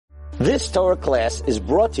This Torah class is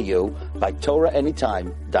brought to you by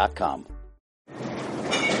TorahAnytime.com. I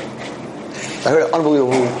heard an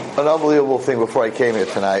unbelievable thing before I came here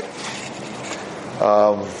tonight. I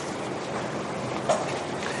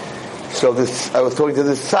was talking to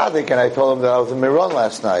this tzaddik, and I told him that I was in Meron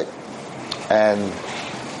last night, and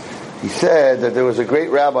he said that there was a great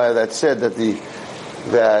rabbi that said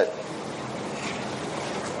that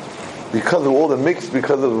because of all the mix,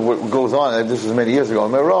 because of what goes on, and this was many years ago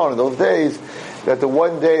in Meron, in those days, that the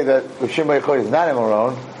one day that Rosh Hashanah is not in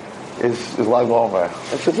Meron is Lag BaOmer.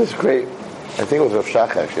 I said, this is great. I think it was Rav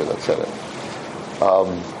Shach actually that said it.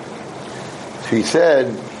 So he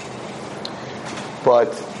said, but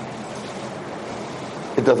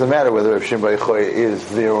it doesn't matter whether Rav Shimon Bar Yochai is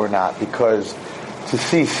there or not, because to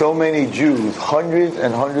see so many Jews, hundreds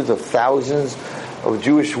and hundreds of thousands of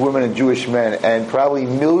Jewish women and Jewish men, and probably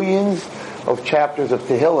millions of chapters of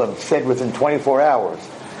Tehillim said within 24 hours,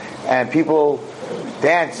 and people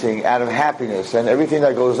dancing out of happiness and everything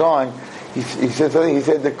that goes on. He said something. He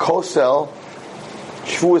said the Kosel,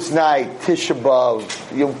 Shavuos night, Tisha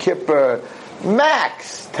B'Av, Yom Kippur,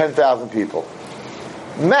 max 10,000 people.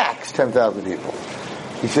 Max 10,000 people.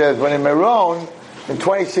 He says when in Meron, in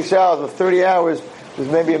 26 hours or 30 hours,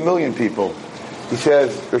 there's maybe 1 million people. He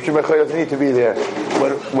says Rosh Hashanah doesn't need to be there.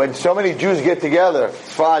 When so many Jews get together,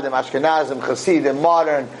 Sfaradim, Ashkenazim, Hasidim,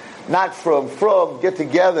 modern, not from, get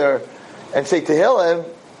together and say Tehillim,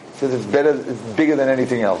 he says it's bigger than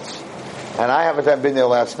anything else. And I haven't been there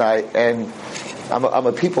last night, and I'm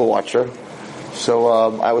a people watcher, so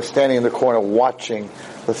I was standing in the corner watching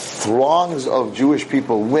the throngs of Jewish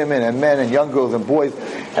people, women and men and young girls and boys,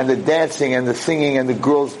 and the dancing and the singing and the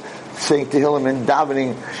girls saying Tehillim and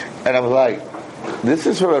davening, and I was like, this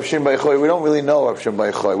is for Rav Shimon Bar Yochai. We don't really know Rav Shimon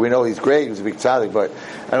Bar Yochai. We know he's great, he's a big tzaddik, but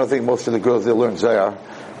I don't think most of the girls, they learn Zohar,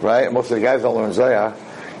 right? Most of the guys don't learn Zohar.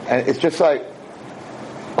 And it's just like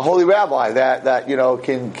a holy rabbi that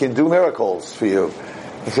can do miracles for you.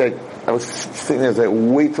 He said, I was sitting there, I was like,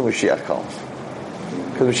 wait till Mashiach comes.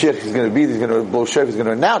 Because Mashiach is going to be there, he's going to blow shofar, he's going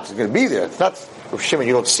to announce, he's going to be there. It's not Rav Shimon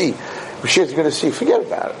you don't see. Mashiach is going to see. Forget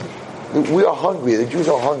about it. We are hungry. The Jews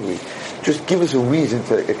are hungry. Just give us a reason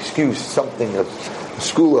to excuse something of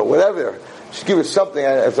school or whatever. Just give us something.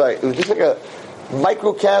 It was just like a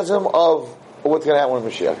microcosm of what's going to happen when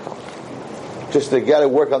Mashiach comes. Just they got to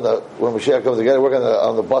work when Mashiach comes, they got to work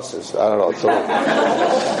on the buses. I don't know. So,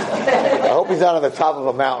 I hope he's not on the top of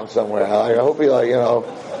a mountain somewhere. I hope he I don't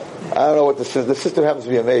know what the system happens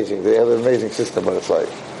to be amazing. They have an amazing system, but it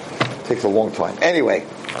takes a long time. Anyway,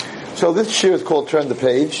 so this shir is called Turn the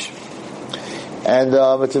Page. And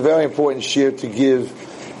it's a very important shir to give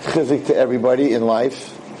chizik to everybody in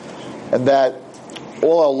life, and that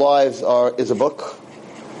all our lives is a book,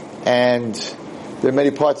 and there are many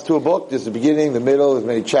parts to a book. There's the beginning, the middle, there's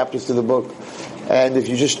many chapters to the book, and if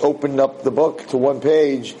you just open up the book to one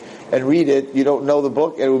page and read it, you don't know the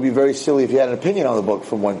book, and it would be very silly if you had an opinion on the book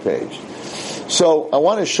from one page. So I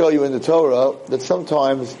want to show you in the Torah that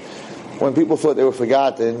sometimes when people thought they were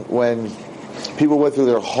forgotten, when people went through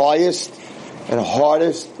their highest and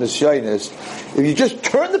hardest nisyonos, if you just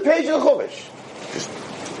turn the page in the Chumash, just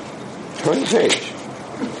turn the page,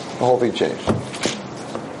 the whole thing changed.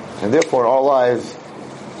 And therefore, in our lives,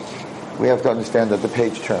 we have to understand that the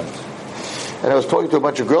page turns. And I was talking to a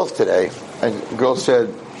bunch of girls today, and the girl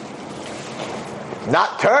said,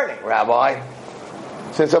 not turning, Rabbi.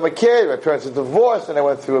 Since I'm a kid, my parents are divorced, and I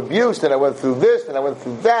went through abuse, and I went through this, and I went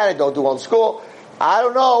through that, I don't do well in school. I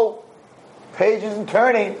don't know. Page isn't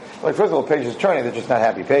turning. Well, first of all, pages turning, they're just not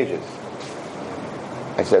happy pages.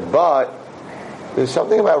 I said, but there's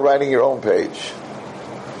something about writing your own page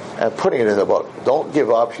and putting it in the book. Don't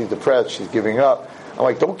give up. She's depressed. She's giving up. I'm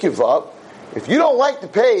like, don't give up. If you don't like the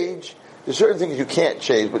page, there's certain things you can't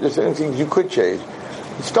change, but there's certain things you could change.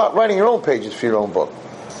 You start writing your own pages for your own book.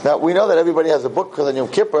 Now, we know that everybody has a book because on Yom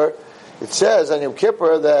Kippur, it says on Yom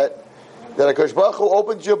Kippur that HaKadosh Baruch Hu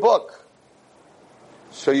opens your book.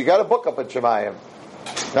 So you got a book up at Shemayim.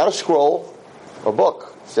 Not a scroll, a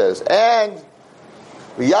book, it says. And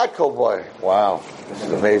the Yad Boy. Wow, this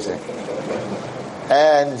is amazing.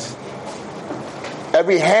 And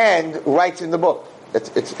every hand writes in the book. It's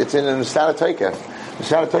in the Nisana Teikef. The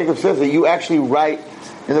Nisana Teikef says that you actually write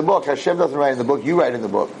in the book. Hashem doesn't write in the book, you write in the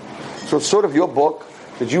book. So it's sort of your book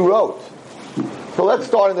that you wrote. So let's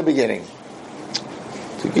start in the beginning.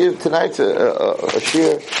 To give tonight's a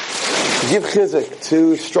shir, to give chizik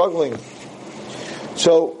to struggling.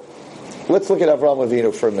 So let's look at Avraham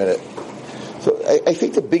Avinu for a minute. So I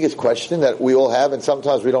think the biggest question that we all have, and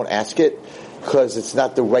sometimes we don't ask it because it's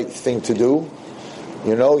not the right thing to do.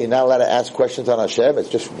 You know, you're not allowed to ask questions on Hashem. It's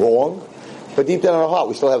just wrong. But deep down in our heart,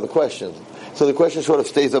 we still have the question. So the question sort of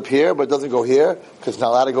stays up here, but doesn't go here, because it's not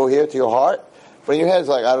allowed to go here to your heart. But in your head, it's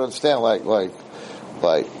like, I don't understand, like,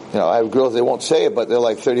 I have girls, they won't say it, but they're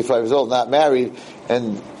like 35 years old, not married,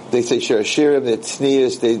 and they say share shirim, they're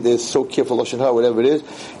tznius, they're so careful, lashon hara, whatever it is,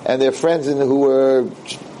 and their friends who are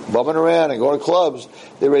bumming around and going to clubs,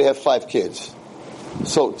 they already have 5 kids.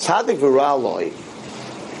 So tzaddik v'ra'aloi,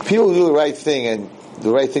 people who do the right thing and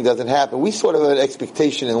the right thing doesn't happen, we sort of have an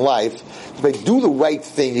expectation in life, if I do the right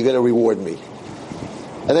thing, you're going to reward me.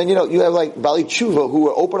 And then, you have like Bali Tshuva, who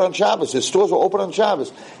were open on Shabbos, their stores were open on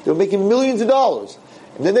Shabbos, they were making millions of dollars.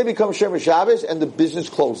 And then they become Shomer Shabbos and the business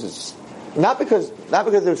closes. Not because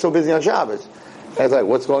they're so busy on Shabbos. And I was like,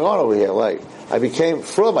 what's going on over here? Like, I became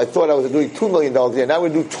from, I thought I was doing $2 million a year, now we're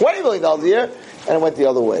doing $20 million a year, and I went the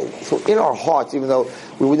other way. So in our hearts, even though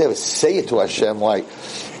we would never say it to Hashem, like,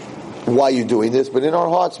 why are you doing this? But in our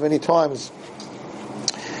hearts, many times,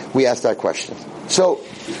 we ask that question. So,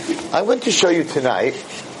 I'm going to show you tonight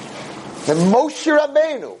that Moshe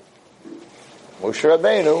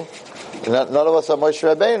Rabbeinu, none of us are Moshe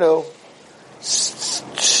Rabbeinu,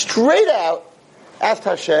 straight out asked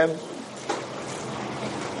Hashem,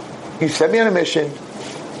 you sent me on a mission,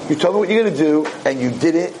 you told me what you're going to do, and you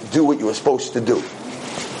didn't do what you were supposed to do.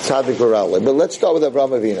 Tzaddik v'ra'aloi. But let's start with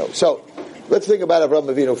Avraham Avinu. So, let's think about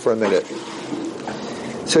Avraham Avinu for a minute.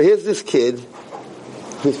 So here's this kid,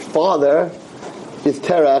 his father is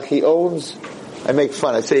Terach, he owns, I make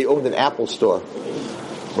fun, I say he owned an Apple store.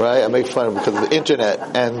 Right? I make fun of him because of the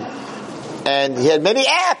internet. And he had many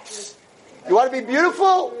apps. You want to be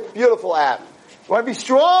beautiful? Beautiful app. You want to be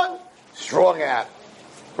strong? Strong app.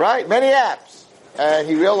 Right? Many apps. And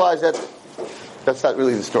he realized that that's not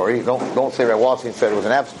really the story. Don't say Ray Wallstein said it was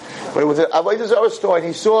an app. But it was an Avodah Zarah store, and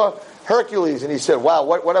he saw Hercules, and he said, wow,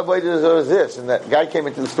 what Avodah Zarah is this? And that guy came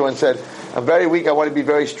into the store and said, I'm very weak, I want to be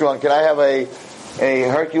very strong. Can I have a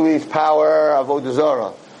Hercules power Avodah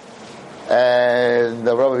Zarah? And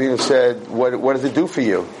the Rabbi Avinu said, what does it do for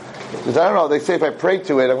you? He says, I don't know, they say if I pray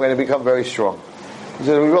to it, I'm going to become very strong. He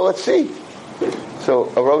said, well, let's see. So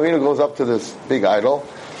Rabbi Avinu goes up to this big idol,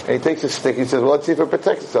 and he takes a stick, he says, well, let's see if it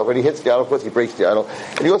protects itself. And he hits the idol, of course he breaks the idol.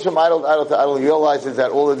 And he goes from idol to idol to idol, and he realizes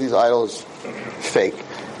that all of these idols fake.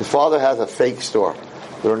 His father has a fake store.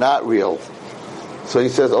 They're not real. So he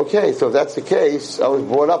says, okay, so if that's the case, I was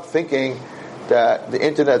brought up thinking that the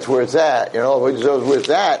internet's where it's at, where it's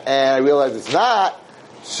at, and I realized it's not.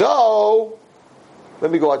 So, let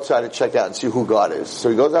me go outside and check out and see who God is. So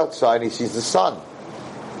he goes outside and he sees the sun.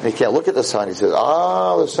 And he can't look at the sun. He says,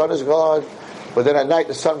 the sun is God. But then at night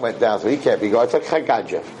the sun went down, so he can't be God. It's like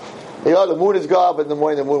Chaganja. The moon is God, but in the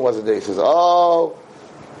morning the moon wasn't there. He says,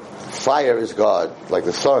 fire is God, like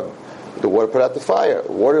the sun. The water put out the fire.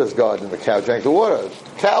 Water is God, and the cow drank the water.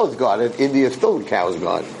 The cow is God. In India, still the cow is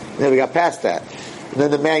God. Never got past that. And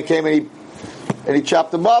then the man came and he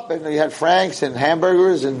chopped them up, and he had franks and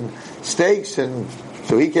hamburgers and steaks, and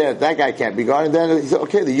so that guy can't be God. And then he said,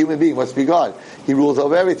 okay, the human being must be God. He rules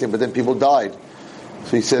over everything, but then people died.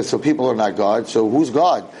 So he says, so people are not God, so who's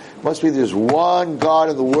God? Must be there's one God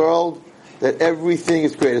in the world that everything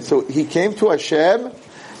is created. So he came to Hashem,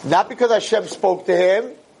 not because Hashem spoke to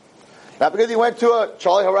him, not because he went to a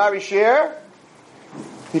Charlie Harari shir.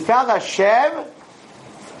 He found Hashem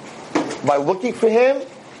by looking for him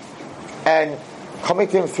and coming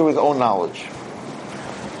to him through his own knowledge.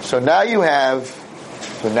 So now you have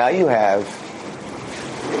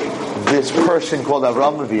this person called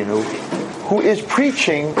Avraham Avinu who is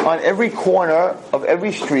preaching on every corner of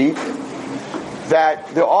every street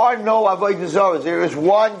that there are no Avodah Zarah. There is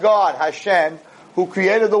one God, Hashem, who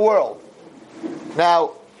created the world.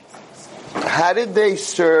 Now, how did they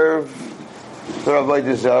serve the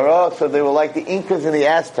Avodah Zarah? So they were like the Incas and the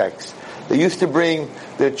Aztecs. They used to bring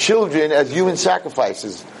their children as human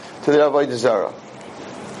sacrifices to the Avodah Zarah.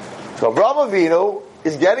 So Avraham Avinu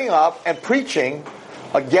is getting up and preaching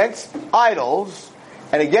against idols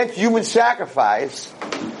and against human sacrifice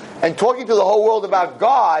and talking to the whole world about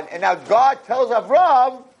God, and now God tells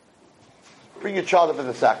Avraham, bring your child up as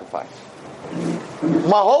a sacrifice.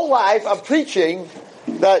 My whole life I'm preaching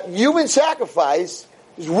that human sacrifice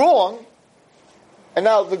is wrong, and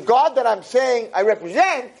now the God that I'm saying I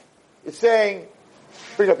represent is saying,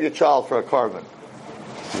 bring up your child for a carbon.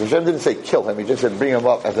 Hashem didn't say kill him, he just said bring him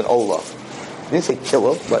up as an Olah. He didn't say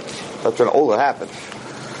kill him, but that's when Olah happened.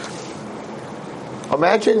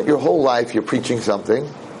 Imagine your whole life you're preaching something,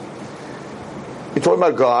 you're talking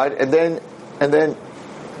about God, and then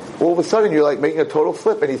all of a sudden you're like making a total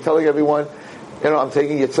flip, and he's telling everyone, I'm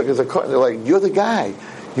taking it as a carbon. They're like, you're the guy.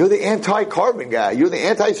 You're the anti-carbon guy. You're the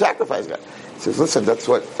anti-sacrifice guy. He says, listen, that's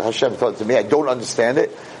what Hashem taught to me. I don't understand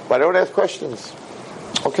it, but I don't ask questions.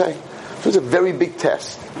 Okay? It was a very big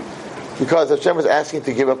test. Because Hashem was asking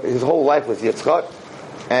to give up, his whole life was Yitzchak,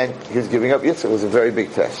 and he was giving up Yitzchak. It was a very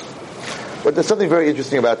big test. But there's something very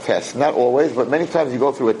interesting about tests. Not always, but many times you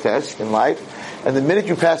go through a test in life, and the minute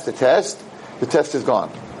you pass the test is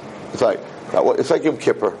gone. It's like Yom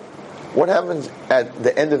Kippur. What happens at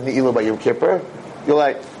the end of Ne'ilah by Yom Kippur? You're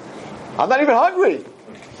like, I'm not even hungry.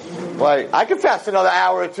 Like, I can fast another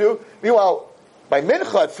hour or two. Meanwhile, by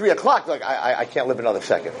Mincha at 3 o'clock, like, I can't live another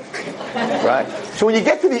second. Right? So when you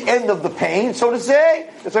get to the end of the pain, so to say,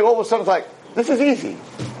 it's like all of a sudden it's like, this is easy.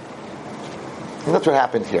 And that's what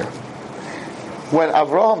happened here. When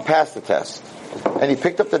Avraham passed the test, and he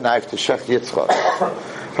picked up the knife to Shech Yitzchak,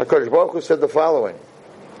 HaKadosh Baruch Hu said the following,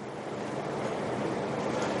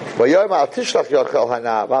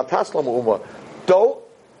 don't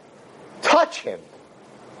touch him.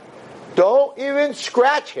 Don't even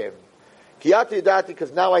scratch him.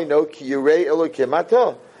 Because now I know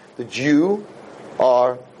the Jew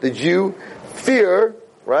fear,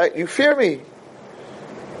 right? You fear me.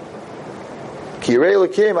 You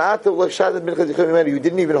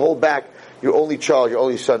didn't even hold back your only child, your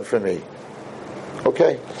only son from me.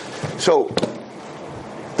 Okay? So,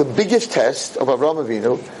 the biggest test of Avraham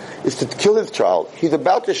Avinu is to kill his child. He's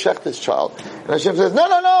about to shecht his child. And Hashem says,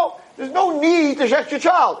 no, there's no need to shecht your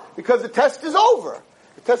child, because the test is over.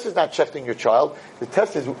 The test is not shechting your child. The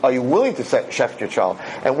test is, are you willing to shecht your child?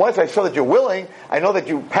 And once I saw that you're willing, I know that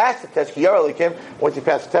you passed the test. Once you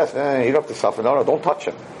pass the test, you don't have to suffer. No, don't touch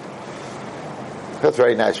him. That's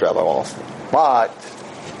very nice, Rabbi Wallerstein. But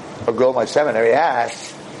a girl in my seminary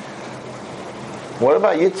asked, what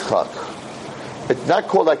about Yitzchak? It's not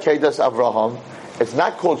called Akedas Avraham. It's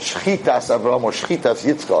not called Shchitas Avraham or Shchitas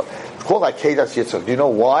Yitzchak. It's called Akedas Yitzchak. Do you know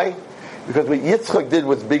why? Because what Yitzchak did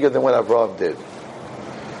was bigger than what Avraham did.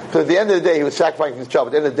 So at the end of the day, he was sacrificing his child.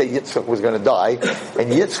 At the end of the day, Yitzchak was going to die.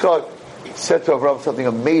 And Yitzchak said to Avraham something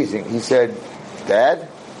amazing. He said, Dad,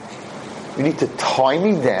 you need to tie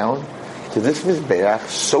me down to this Mizbeach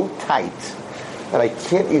so tight that I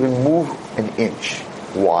can't even move an inch.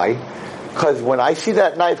 Why? Because when I see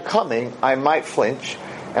that knife coming, I might flinch,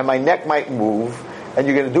 and my neck might move, and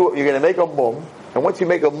you're going to make a mum, and once you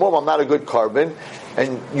make a mum, I'm not a good carbon,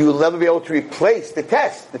 and you will never be able to replace the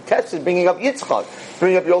test. The test is bringing up Yitzchak,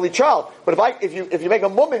 bringing up your only child. But if you make a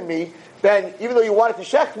mum in me, then even though you wanted to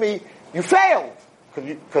shecht me, you failed,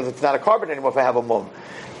 because it's not a carbon anymore if I have a mum.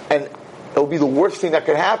 And it'll be the worst thing that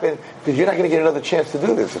could happen, because you're not going to get another chance to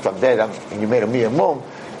do this. If I'm dead, and you made a mum.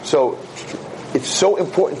 So it's so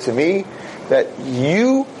important to me that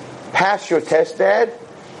you pass your test, Dad,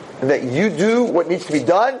 and that you do what needs to be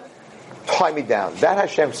done. Tie me down. That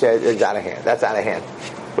Hashem said is out of hand. That's out of hand.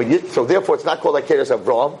 So therefore, it's not called Akedas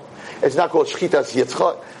Avraham. It's not called Shchitas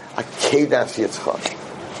Yitzchak. Akedas Yitzchak.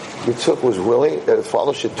 Yitzchak was willing that his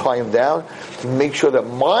father should tie him down to make sure that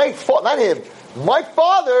my father, not him, my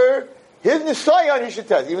father, his Nisayon, he should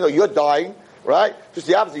test. Even though you're dying, right? Just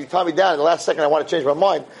the opposite. You tie me down, in the last second I want to change my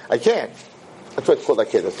mind. I can't. That's why it's called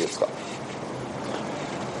Akedas Yitzchak.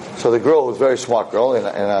 So the girl, who's a very smart girl in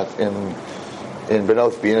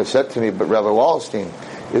Benoth Bina, said to me, but Rabbi Wallerstein,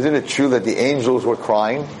 isn't it true that the angels were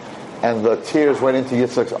crying and the tears went into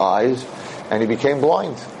Yitzchak's eyes and he became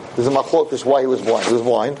blind? There's a machlokas why he was blind. He was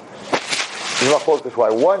blind. There's a machlokas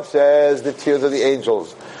why. One says the tears of the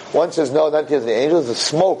angels. One says no, not tears of the angels. The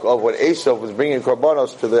smoke of what Esau was bringing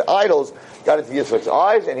korbanos to the idols got into Yitzchak's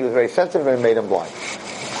eyes and he was very sensitive and made him blind.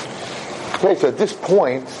 Okay, so at this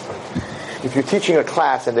point, if you're teaching a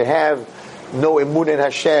class and they have no emunah in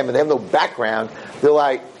Hashem and they have no background, they're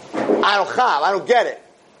like, I don't get it.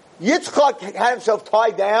 Yitzchak had himself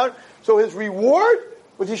tied down, so his reward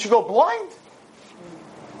was he should go blind.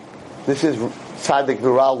 This is Tzaddik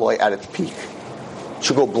Viraloi at its peak. He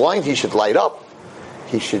should go blind, he should light up.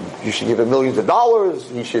 You should give him millions of dollars,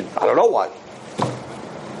 he should, I don't know what.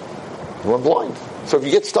 He went blind. So if you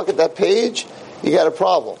get stuck at that page, you got a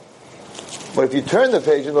problem. But if you turn the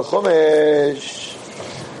page in the Chumash,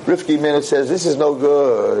 Rivki Minna says, this is no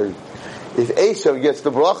good. If Esau gets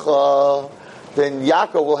the bracha, then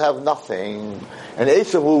Yaakov will have nothing, and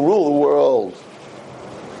Esau will rule the world.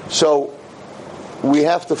 So, we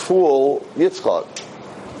have to fool Yitzchak.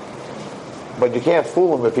 But you can't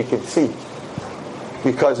fool him if he can see.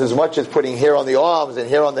 Because as much as putting hair on the arms and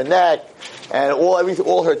hair on the neck, and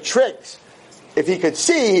all her tricks, if he could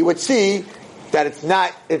see, he would see that it's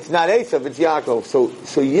not Esav, it's Yaakov. So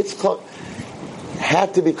Yitzchak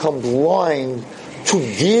had to become blind to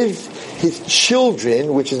give his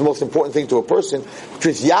children, which is the most important thing to a person, which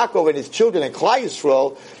is Yaakov and his children and Klal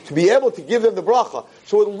Yisrael, to be able to give them the bracha.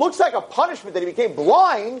 So it looks like a punishment that he became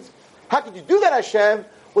blind. How could you do that, Hashem?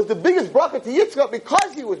 was the biggest bracha to Yitzchak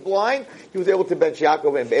because he was blind. He was able to bench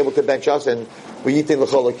Yaakov and able to bench us, and we yitin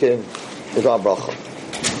l'cholakim is our bracha.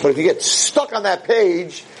 But if you get stuck on that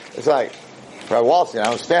page, it's like, Rabbi Wallerstein,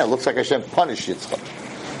 I understand. It looks like Hashem punished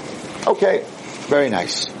Yitzchak. Okay, very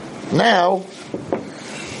nice. Now,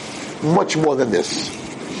 much more than this.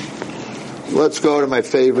 Let's go to my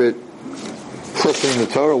favorite person in the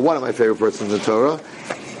Torah, one of my favorite persons in the Torah,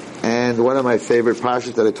 and one of my favorite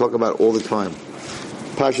parshas that I talk about all the time.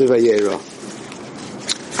 Parshas Vayera.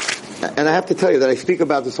 And I have to tell you that I speak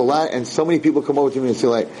about this a lot, and so many people come over to me and say,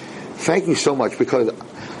 like, thank you so much, because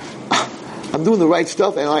I'm doing the right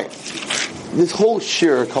stuff, and this whole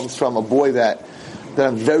shir comes from a boy that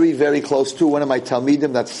I'm very, very close to, one of my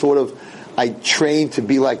Talmidim that sort of I trained to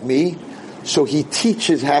be like me. So he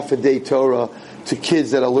teaches half a day Torah to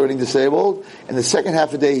kids that are learning disabled, and the second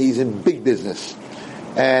half a day he's in big business.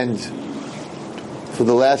 And for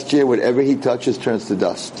the last year, whatever he touches turns to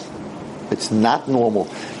dust. It's not normal.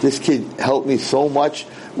 This kid helped me so much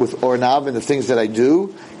with Ornav and the things that I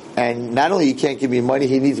do, and not only he can't give me money,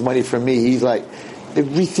 he needs money from me. He's like,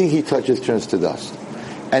 everything he touches turns to dust.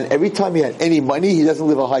 And every time he had any money, he doesn't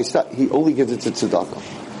live a high stat. He only gives it to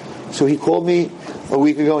tzedakah. So he called me a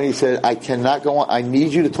week ago and he said, I cannot go on. I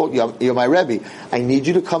need you to talk. You're my Rebbe. I need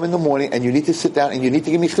you to come in the morning and you need to sit down and you need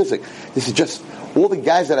to give me chizuk. This is just all the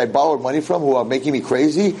guys that I borrowed money from who are making me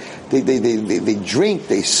crazy. They drink,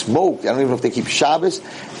 they smoke. I don't even know if they keep Shabbos.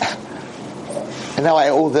 And now I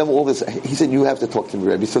owe them all this. He said, you have to talk to me,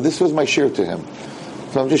 Rebbe. So this was my share to him.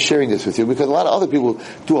 So I'm just sharing this with you because a lot of other people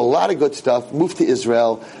do a lot of good stuff, move to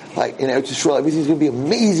Israel, like in Eretz Yisrael, everything's going to be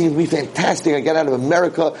amazing, it's going to be fantastic. I get out of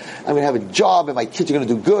America, I'm going to have a job, and my kids are going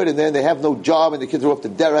to do good, and then they have no job, and the kids are off the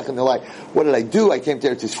derech, and they're like, what did I do? I came to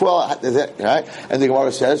Eretz Yisrael, right? And the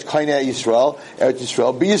Gemara says, Kainei Yisrael, Eretz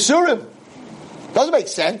Yisrael, be Yisurim. Doesn't make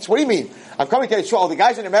sense. What do you mean? I'm coming to Israel, the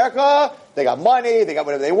guys in America, they got money, they got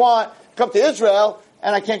whatever they want, come to Israel,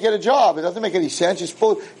 and I can't get a job. It doesn't make any sense.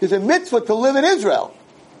 There's a mitzvah to live in Israel.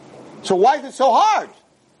 So why is it so hard?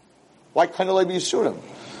 Why can't it be Yisurim?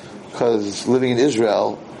 Because living in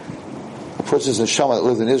Israel, a person's neshama that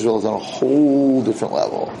lives in Israel is on a whole different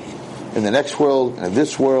level. In the next world, and in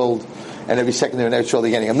this world, and every second they're in the next world,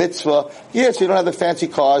 they're getting a mitzvah. Yes, you don't have the fancy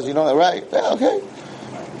cars, you don't have, right? Yeah, okay.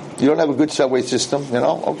 You don't have a good subway system,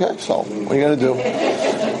 okay, so what are you going to do?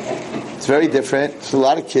 It's very different. So a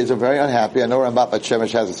lot of kids are very unhappy. I know Rambat Bat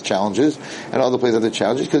Shemesh has its challenges, and other places have their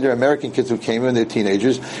challenges, because they're American kids who came in, they're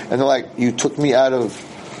teenagers, and they're like, you took me out of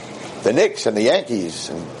the Knicks and the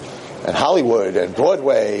Yankees, and Hollywood, and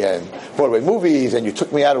Broadway movies, and you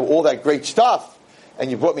took me out of all that great stuff,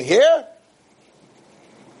 and you brought me here?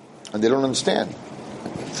 And they don't understand.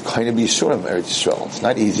 It's kind of Yisurim, Eretz Yisrael. It's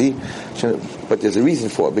not easy, but there's a reason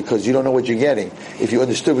for it, because you don't know what you're getting. If you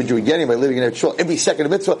understood what you were getting by living in Eretz Yisrael, every second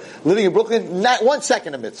of mitzvah, living in Brooklyn, not 1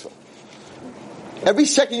 second of mitzvah. Every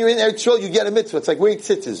second you're in Eretz Yisrael, you get a mitzvah. It's like wearing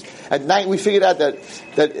tzitzis. At night, we figured out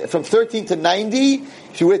that from 13 to 90,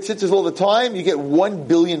 if you wear tzitzis all the time, you get 1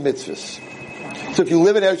 billion mitzvahs. So if you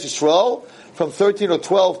live in Eretz Yisrael, from 13 or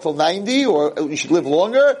 12 till 90, or you should live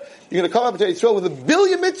longer, you're going to come up to Eretz Yisrael with 1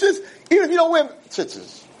 billion mitzvahs, even if you don't wear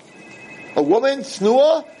tzitzis. A woman,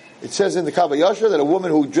 snua, it says in the Kav HaYashar that a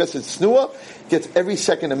woman who dresses snua gets every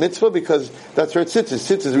second a mitzvah, because that's her tzitzis.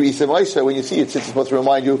 Tzitzis are Isam Isa. When you see it, tzitzis is supposed to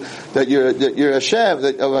remind you that you're Hashem,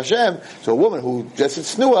 of Hashem. So a woman who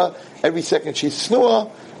dresses snua, every second she's snua,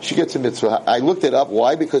 she gets a mitzvah. I looked it up.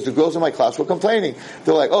 Why? Because the girls in my class were complaining.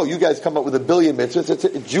 They're like, oh, you guys come up with 1 billion mitzvahs.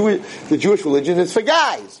 The Jewish religion is for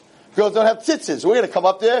guys. Girls don't have tzitzis. We're going to come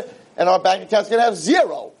up there, and our bank account's going to have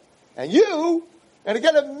 0. And you... And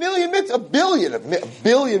again, 1 million mitzvahs, a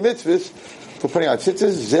billion mitzvahs for putting on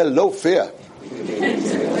tzitzis, they're low fair.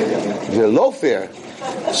 They're low fair.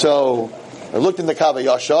 So, I looked in the Kav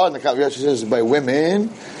HaYashar, and the Kav HaYashar says by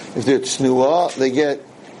women, if they're tznuah, they get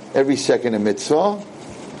every second a mitzvah.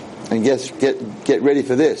 And get ready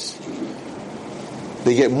for this.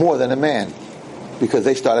 They get more than a man, because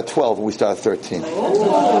they start at 12 and we start at 13.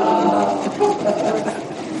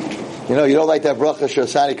 You don't like that bracha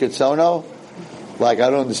Shosani Kitsono? Like, I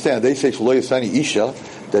don't understand. They say Shelo Yasani Isha,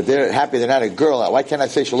 that they're happy they're not a girl. Why can't I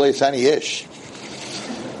say Shelo Yasani Ish?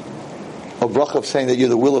 A bracha of saying that you're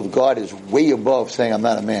the will of God is way above saying I'm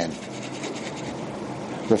not a man.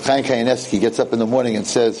 Rav Chaim Kanievsky gets up in the morning and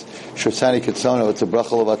says, Shosani Kitsono, it's a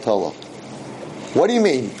bracha levatala. What do you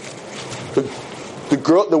mean?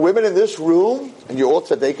 The women in this room, and your old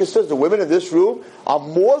tzaddikas says, the women in this room are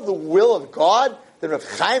more the will of God than Rav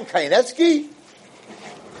Chaim Kanievsky?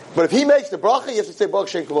 But if he makes the bracha, you have to say, Baruch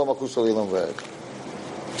Shem Kavod Malchus Olam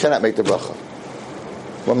V'ed. Cannot make the bracha.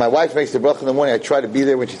 When my wife makes the bracha in the morning, I try to be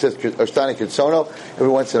there when she says Oshtani Kitsono. Every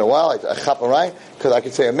once in a while, I chap around because I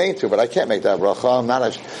can say amen to, but I can't make that bracha. I'm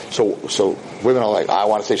not so women are like, I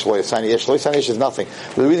want to say Shlo Yisani Ish. Shlo Yisani Ish is nothing.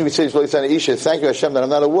 But the reason we say Shlo Yisani Ish is thank you Hashem that I'm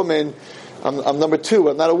not a woman. I'm number two.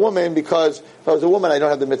 I'm not a woman because if I was a woman, I don't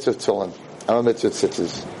have the mitzvah of tefillin. I don't have mitzvah of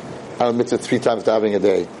tzitzis. I don't have mitzvah 3 times davening a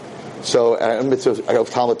day. So I have mitzvah. I have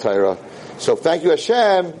Talmud Torah. So thank you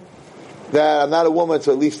Hashem that I'm not a woman,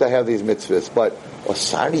 so at least I have these mitzvahs. But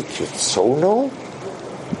Osani Kitsono,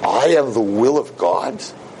 I am the will of God.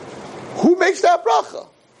 Who makes that bracha?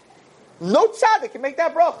 No tzaddik can make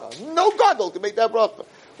that bracha. No gadol can make that bracha.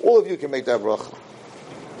 All of you can make that bracha.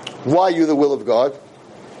 Why are you the will of God?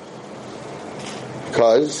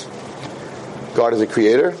 Because God is a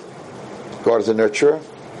creator, God is a nurturer,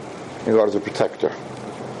 and God is a protector.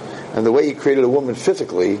 And the way He created a woman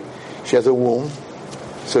physically, she has a womb,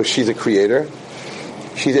 so she's a creator.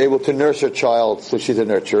 She's able to nurse her child, so she's a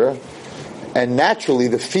nurturer. And naturally,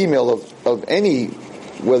 the female of any,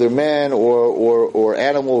 whether man or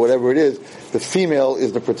animal, whatever it is, the female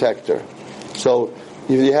is the protector. So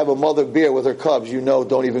if you have a mother bear with her cubs,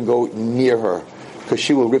 don't even go near her, because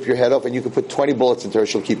she will rip your head off, and you can put 20 bullets into her,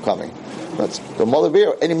 she'll keep coming. That's the mother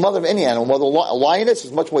bear. Any mother of any animal, a lioness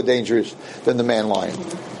is much more dangerous than the man lion.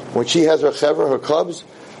 When she has her chever, her cubs,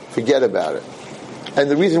 forget about it. And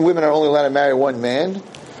the reason women are only allowed to marry one man,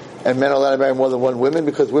 and men are allowed to marry more than one woman,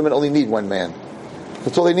 because women only need one man.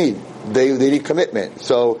 That's all they need. They need commitment.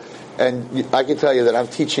 So, and I can tell you that I'm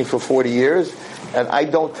teaching for 40 years, and I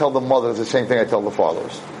don't tell the mothers the same thing I tell the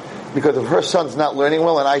fathers. Because if her son's not learning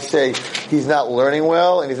well, and I say he's not learning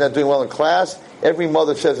well, and he's not doing well in class, every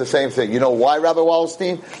mother says the same thing. You know why, Rabbi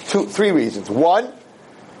Wallerstein? 3 reasons. One,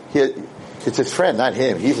 it's his friend, not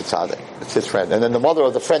him. He's a tzaddik. It's his friend. And then the mother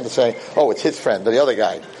of the friend is saying, oh, it's his friend, the other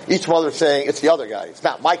guy. Each mother is saying, it's the other guy. It's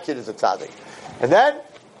not, my kid is a tzaddik. And then,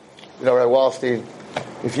 Rabbi Wallerstein,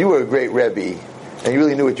 if you were a great Rebbe, and you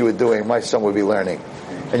really knew what you were doing, my son would be learning.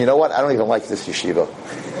 And you know what? I don't even like this yeshiva.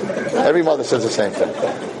 Every mother says the same thing.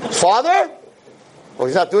 Father? Well,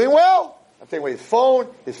 he's not doing well? I'm taking away his phone,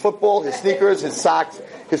 his football, his sneakers, his socks,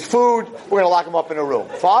 his food. We're going to lock him up in a room.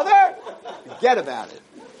 Father? Forget about it.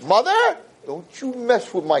 Mother? Don't you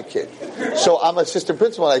mess with my kid. So I'm an assistant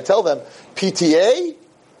principal, and I tell them, PTA,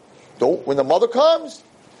 when the mother comes,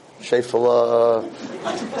 Shefala,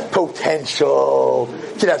 potential,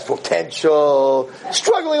 kid has potential,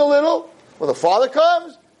 struggling a little. When the father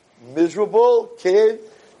comes, miserable kid,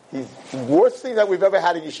 he's the worst thing that we've ever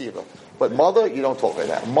had in yeshiva. But mother, you don't talk like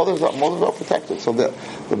that. Mothers are protected. So the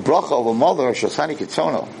bracha of a mother, Shosani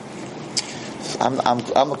Kitsono,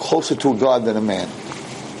 I'm closer to God than a man.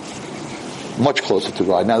 Much closer to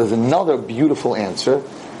God. Now there's another beautiful answer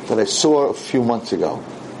that I saw a few months ago.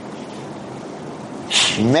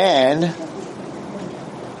 Man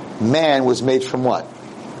was made from what?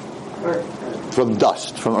 Earth. From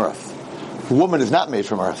dust, from earth. Woman is not made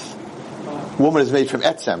from earth. Woman is made from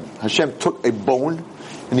etzem. Hashem took a bone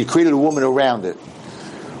and He created a woman around it.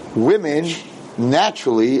 Women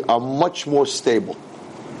naturally are much more stable.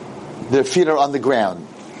 Their feet are on the ground.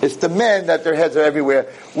 It's the men that their heads are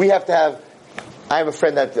everywhere. I have a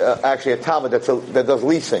friend that actually a Talmud that does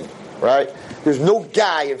leasing, right? There's no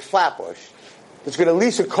guy in Flatbush that's going to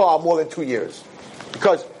lease a car more than 2 years,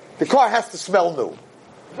 because the car has to smell new.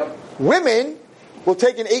 Women will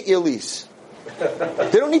take an 8-year lease. They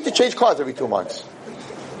don't need to change cars every 2 months,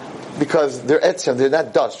 because they're etzem, they're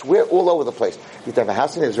not dust. We're all over the place. You have to have a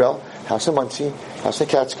house in Israel, house in Muncie, house in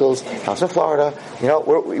Catskills, house in Florida.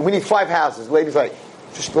 We need 5 houses. Ladies like,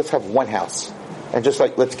 just let's have 1 house, and just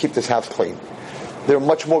like let's keep this house clean. They're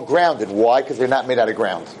much more grounded. Why? Because they're not made out of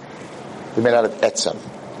ground. They're made out of etzem.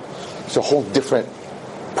 It's a whole different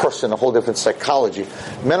person, a whole different psychology.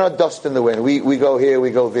 Men are dust in the wind. We go here,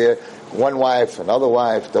 we go there. One wife, another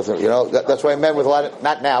wife doesn't. That's why men with a lot of,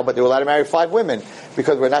 not now, but they were allowed to marry 5 women,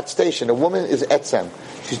 because we're not stationed. A woman is etzem.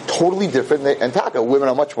 She's totally different. And taka, women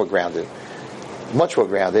are much more grounded. Much more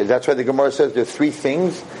grounded. That's why the Gemara says there are 3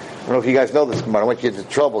 things. I don't know if you guys know this Gemara. I don't want you to get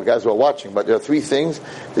into trouble, guys who are watching, but there are 3 things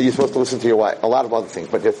that you're supposed to listen to your wife. A lot of other things,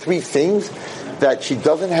 but there are 3 things that she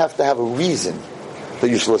doesn't have to have a reason that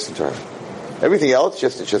you should listen to her. Everything else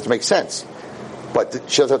just makes sense, but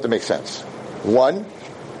she doesn't have to make sense. 1,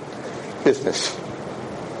 business,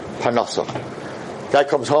 parnasa. Guy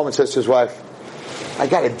comes home and says to his wife, "I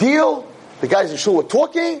got a deal. The guys in shul were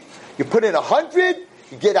talking. You put in 100,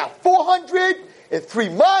 you get out 400 in 3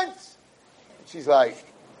 months." And she's like,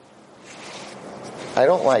 "I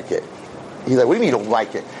don't like it." He's like, "What do you mean you don't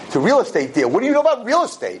like it? It's a real estate deal. What do you know about real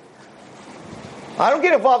estate? I don't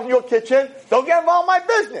get involved in your kitchen. Don't get involved in my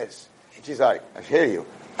business." And she's like, "I hear you.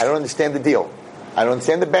 I don't understand the deal." I don't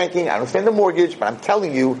understand the banking, I don't understand the mortgage, but I'm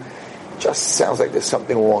telling you, it just sounds like there's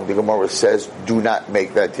something wrong. The Gemara says, do not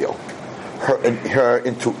make that deal. Her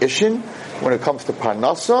intuition, when it comes to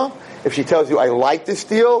parnasa, if she tells you, I like this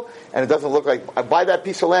deal, and it doesn't look like, I buy that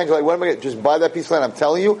piece of land, you're like, what am I going to just buy that piece of land? I'm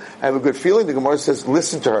telling you, I have a good feeling. The Gemara says,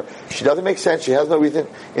 listen to her. She doesn't make sense, she has no reason.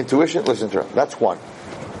 Intuition, listen to her. That's one.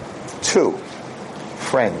 Two,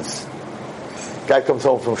 friends. Guy comes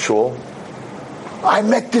home from shul. I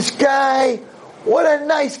met this guy. What a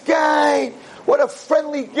nice guy. What a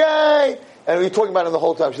friendly guy. And we're talking about him the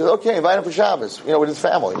whole time. She says, okay, invite him for Shabbos, with his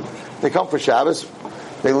family. They come for Shabbos.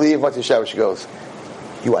 They leave. Once the Shabbos, she goes,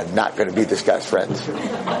 you are not going to be this guy's friend.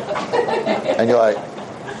 And you're like,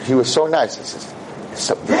 he was so nice. He says,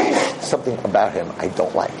 something about him I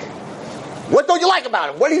don't like. What don't you like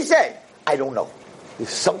about him? What did he say? I don't know. There's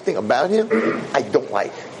something about him I don't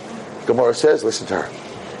like. Gemara says, listen to her.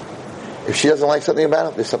 If she doesn't like something about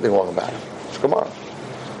him, there's something wrong about him. It's Gemara.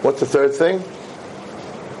 What's the third thing?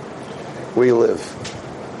 Where you live.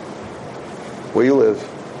 Where you live.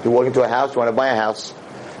 You walk into a house, you want to buy a house.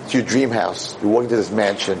 It's your dream house. You walk into this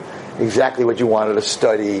mansion, exactly what you wanted, a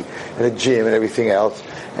study, and a gym, and everything else.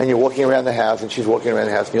 And you're walking around the house, and she's walking around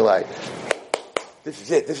the house, and you're like, this is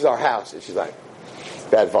it, this is our house. And she's like,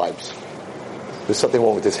 bad vibes. There's something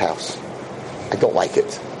wrong with this house. I don't like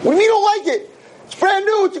it. What do you mean you don't like it? It's brand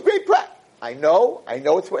new, it's a great price. I know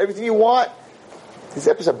it's everything you want.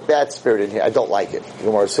 There's a bad spirit in here. I don't like it. The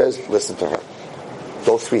Gemara says, listen to her.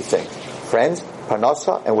 Those three things. Friends,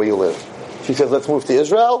 parnasa, and where you live. She says, let's move to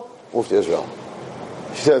Israel. Move to Israel.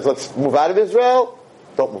 She says, let's move out of Israel.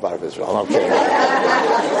 Don't move out of Israel. I'm kidding.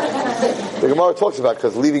 The Gemara talks about,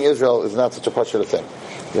 because leaving Israel is not such a popular thing.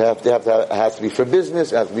 It has to be for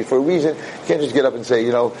business. It has to be for a reason. You can't just get up and say,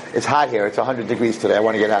 it's hot here. It's 100 degrees today. I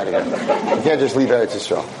want to get out of here. You can't just leave Eretz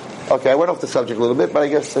Israel. Okay, I went off the subject a little bit, but I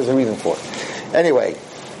guess there's a reason for it. Anyway,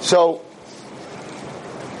 so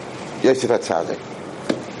Yosef HaTzadik.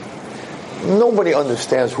 Nobody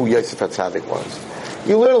understands who Yosef HaTzadik was.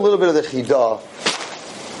 You learn a little bit of the Chidah.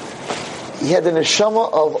 He had the neshama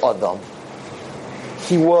of Adam.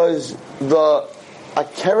 He was the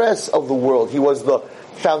Akeres of the world. He was the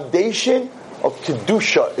foundation of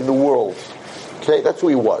Kedusha in the world. Okay, that's who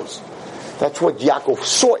he was. That's what Yaakov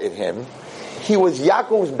saw in him. He was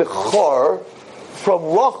Yaakov's Bechor from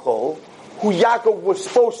Rachel, who Yaakov was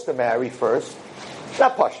supposed to marry first.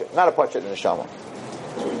 Not a Pashat in the Neshama.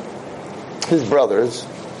 His brothers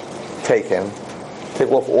take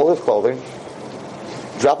off all his clothing,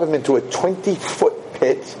 drop him into a 20-foot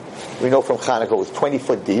pit. We know from Hanukkah it was 20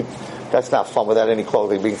 foot deep. That's not fun without any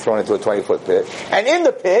clothing being thrown into a 20-foot pit. And in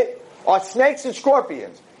the pit are snakes and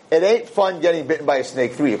scorpions. It ain't fun getting bitten by a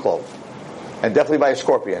snake through your clothes. And definitely by a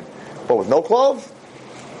scorpion. But with no clothes?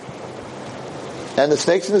 And the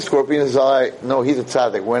snakes and the scorpions are like, no, he's a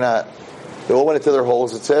tzaddik. We're not. They all went into their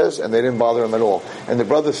holes, it says, and they didn't bother him at all. And the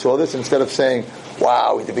brothers saw this, instead of saying,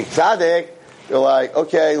 wow, he's a big tzaddik, they're like,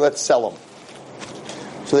 okay, let's sell him.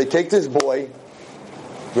 So they take this boy,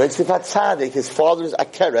 Yosef HaTzadik, his father's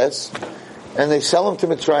Akeres, and they sell him to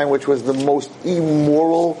Mitzrayim, which was the most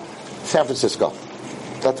immoral San Francisco.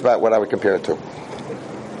 That's about what I would compare it to.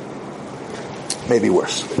 Maybe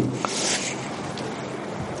worse.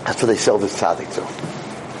 That's what they sell this tzaddik to.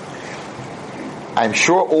 I'm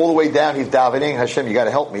sure all the way down he's davening, Hashem, you got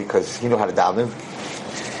to help me, because he knew how to daven.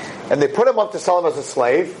 And they put him up to sell him as a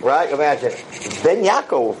slave, right? Imagine. Ben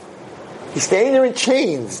Yaakov, he's standing there in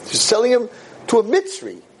chains, just selling him to a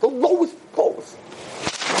Mitzri, the lowest post.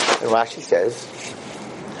 And Rashi says,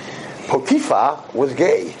 Potiphar was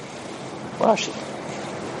gay. Rashi.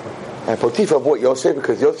 And Potiphar bought Yosef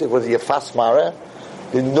because Yosef was a Yefas Mara.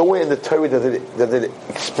 There's nowhere in the Torah does it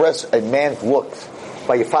express a man's looks.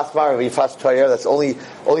 By Yefas Mara, Yefas Torah, that's only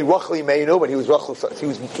Rachel Imeinu, but he was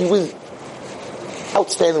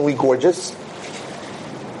outstandingly gorgeous.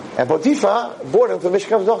 And Potiphar bought him for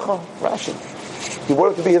Mishkav Zocha. Rashi. He bought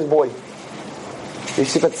him to be his boy.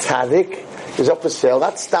 Yosef HaTzadik is up for sale.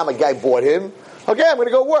 Not Stam, a guy bought him. Okay, I'm going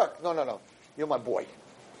to go work. No. You're my boy.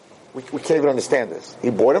 We can't even understand this. He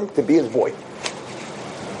bought him to be his boy.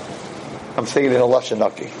 I'm saying it in a Lashon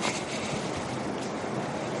Naki.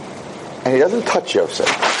 And he doesn't touch Yosef.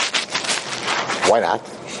 Why not?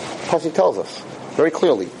 Pasuk tells us very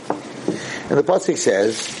clearly. And the Pasuk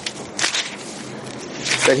says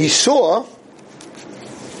that he saw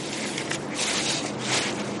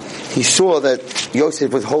that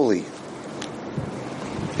Yosef was holy.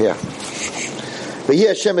 Yeah. But he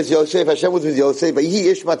Hashem is Yosef. Hashem was with Yosef. But he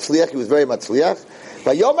Ish Matzliach. He was very Matzliach.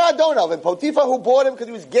 But Yom Adonav, and Potiphar, who bought him because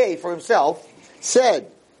he was gay for himself,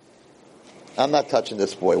 said, I'm not touching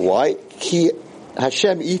this boy. Why? He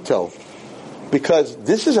Hashem Ito. Because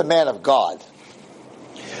this is a man of God.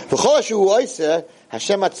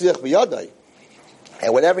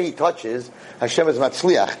 And whatever he touches, Hashem is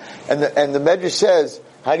matzliach. And the Medrash says,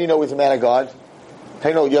 how do you know he's a man of God? How do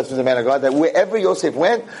you know Yosef is a man of God? That wherever Yosef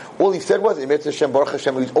went, all he said was, Hashem, Baruch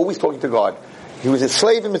Hashem. He was always talking to God. He was a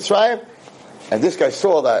slave in Mitzrayim, and this guy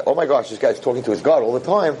saw that, oh my gosh, this guy's talking to his God all the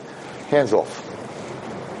time. Hands off.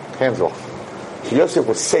 Hands off. So Yosef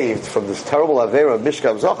was saved from this terrible Avera of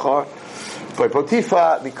Mishkav Zachar by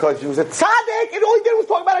Potiphar because he was a tzaddik and all he did was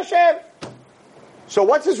talk about Hashem. So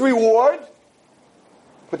what's his reward?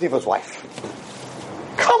 Potiphar's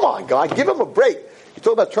wife. Come on, God, give him a break. You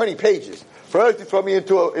talk about turning pages. First, you throw me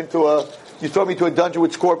into a dungeon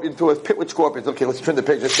with scorpions, into a pit with scorpions. Okay, let's turn the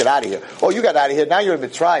page. Let's get out of here. Oh, you got out of here. Now you're in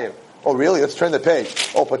Mitzrayim. Oh, really? Let's turn the page.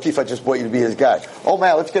 Oh, Potiphar just brought you to be his guy. Oh,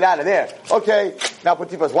 man, let's get out of there. Okay, now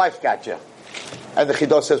Potiphar's wife's got you. And the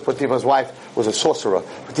Chidah says Potiphar's wife was a sorcerer.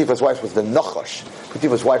 Potiphar's wife was the Nachash.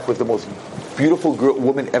 Potiphar's wife was the most beautiful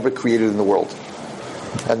woman ever created in the world.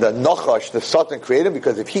 And the Nachash, the Satan, created him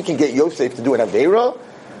because if he can get Yosef to do an Aveira,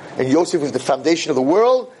 and Yosef is the foundation of the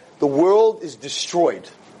world is destroyed.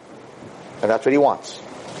 And that's what he wants.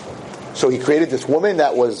 So he created this woman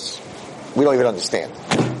that was, we don't even understand.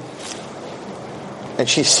 And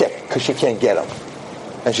she's sick because she can't get him.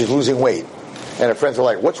 And she's losing weight. And her friends are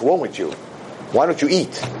like, what's wrong with you? Why don't you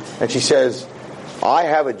eat? And she says, I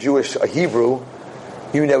have a Hebrew.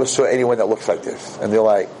 You never saw anyone that looks like this. And they're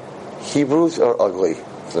like, Hebrews are ugly,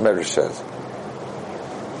 as the Medrash says.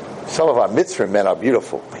 Some of our Mitzvah men are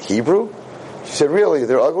beautiful. Hebrew? She said, really?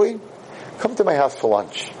 They're ugly? Come to my house for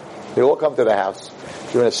lunch. They all come to the house.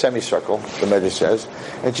 They're in a semicircle, the Medrash says.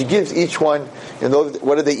 And she gives each one,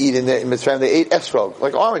 what did they eat in Mitzrayim? They ate esrog,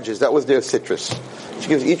 like oranges. That was their citrus. She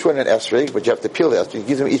gives each one an esrog, but you have to peel the esrog. She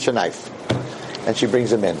gives them each a knife. And she brings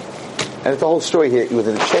them in. And it's the whole story here. It was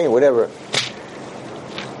in a chain, whatever.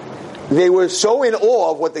 They were so in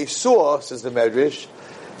awe of what they saw, says the Medrash,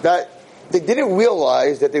 that they didn't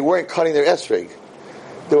realize that they weren't cutting their esrog.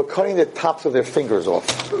 They were cutting the tops of their fingers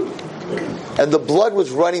off. And the blood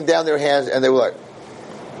was running down their hands, and they were like,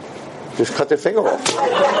 just cut their finger off.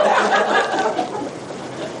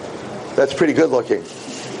 That's pretty good looking.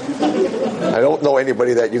 I don't know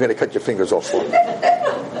anybody that you're going to cut your fingers off for.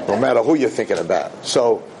 No matter who you're thinking about.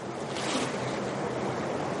 So,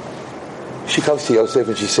 she comes to Yosef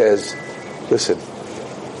and she says, listen,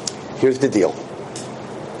 here's the deal.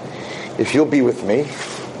 If you'll be with me,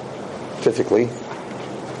 physically,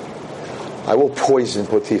 I will poison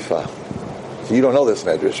Potiphar. So you don't know this,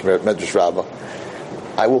 Medrash Rabbah.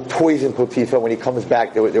 I will poison Potiphar when he comes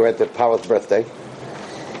back. They were at the Paro's birthday.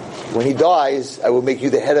 When he dies, I will make you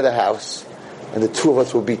the head of the house, and the two of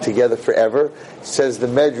us will be together forever. Says the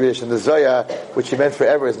Medrash and the Zohar, which he meant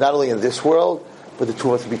forever is not only in this world, but the two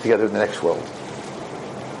of us will be together in the next world.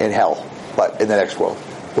 In hell, but in the next world.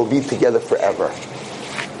 We'll be together forever.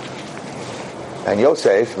 And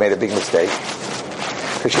Yosef made a big mistake,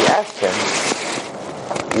 because she asked him,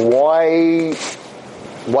 why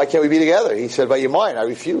can't we be together? He said, by your mind. I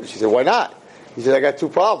refuse. She said, why not? He said, I got two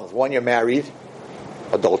problems. One, you're married,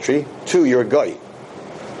 adultery. Two, you're a guy.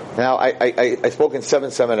 Now, I spoke in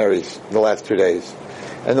 7 seminaries in the last 2 days.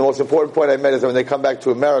 And the most important point I made is that when they come back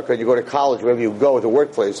to America and you go to college, wherever you go, the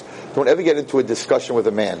workplace, don't ever get into a discussion with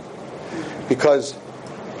a man. Because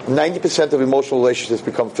 90% of emotional relationships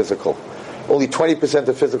become physical. Only 20%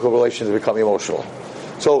 of physical relations become emotional.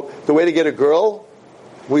 So the way to get a girl,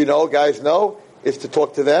 we know, guys know, is to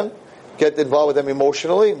talk to them, get involved with them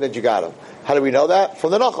emotionally, and then you got them. How do we know that?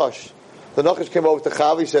 From the Nachash. The Nachash came over to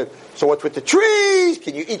Chava, he said, so what's with the trees?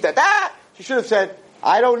 Can you eat that? She should have said,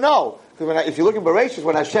 I don't know. Because if you look in Bereshit,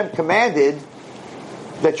 when Hashem commanded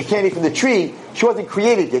that you can't eat from the tree, she wasn't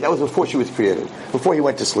created yet. That was before she was created, before he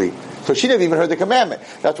went to sleep. So she never even heard the commandment.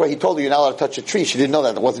 That's why he told her you're not allowed to touch a tree. She didn't know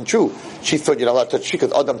that. It wasn't true. She thought you're not allowed to touch a tree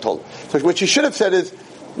because Adam told her. So what she should have said is,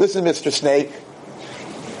 listen, Mr. Snake,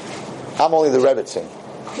 I'm only the Rebbitzin.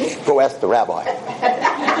 Go ask the rabbi.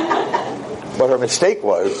 But her mistake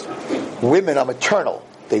was, women are maternal.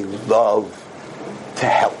 They love to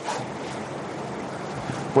help.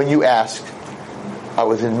 When you ask, I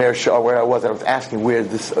was in Meir Shah, where I was asking where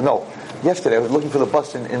this, yesterday I was looking for the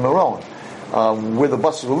bus in Meron, where the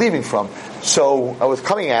buses were leaving from. So I was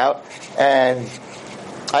coming out, and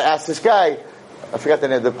I asked this guy, I forgot the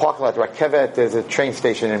name, the parking lot, Rakevet, there's a train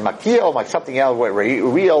station in Makia, or something else,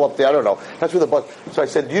 Real up there, I don't know. That's where the bus, so I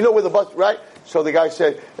said, do you know where the bus, right? So the guy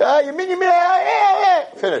said, you mean,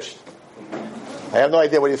 finished. I have no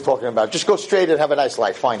idea what he's talking about. Just go straight and have a nice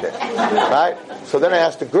life, find it. Right? So then I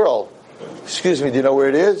asked the girl, excuse me, do you know where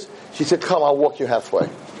it is? She said, come, I'll walk you halfway.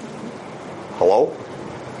 Hello?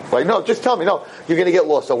 Like, no, just tell me. No, you're going to get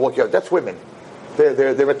lost. I'll walk you out. That's women.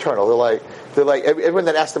 They're maternal. They're like everyone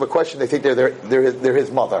that asks them a question, they think they're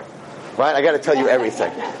his mother. Right? I got to tell you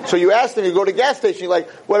everything. So you ask them, you go to the gas station, you're like,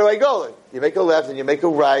 where do I go? Like, you make a left and you make a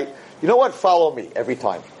right. You know what? Follow me every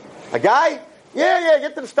time. A guy? Yeah,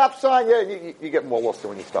 get to the stop sign. Yeah, you get more lost than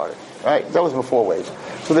when you started. Right? That was before ways.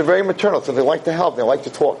 So they're very maternal. So they like to help. They like to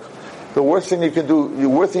talk. The worst thing you can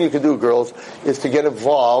do, girls, is to get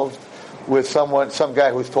involved with some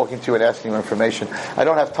guy who's talking to you and asking you information. I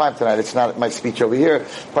don't have time tonight. It's not my speech over here,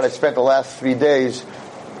 but I spent the last 3 days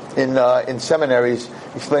in seminaries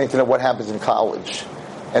explaining to them what happens in college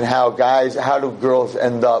and how do girls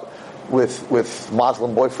end up with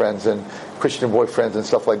Muslim boyfriends and Christian boyfriends and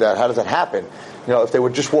stuff like that. How does that happen? You know, if they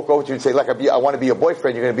would just walk over to you and say, like, I want to be your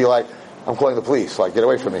boyfriend, you're going to be like, I'm calling the police. Like, get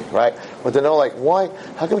away from me, right? But they know, like, why?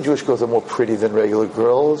 How come Jewish girls are more pretty than regular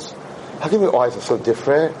girls? How come your eyes are so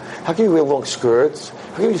different? How come you wear long skirts?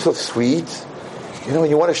 How come you're so sweet? You know, and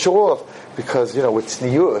you want to show off because, you know, it's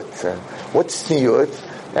tzniut. And what's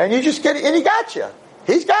tzniut? And you just get it, and he got you.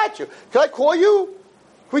 He's got you. Can I call you?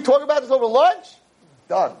 Can we talk about this over lunch?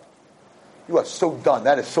 Done. You are so done.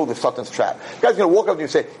 That is so the Satan's trap. The guy's going to walk up to you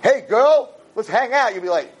and say, hey, girl, let's hang out. You'll be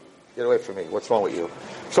like, get away from me. What's wrong with you?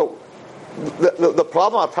 So, the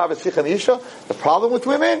problem, the problem with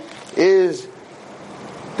women is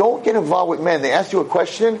don't get involved with men. They ask you a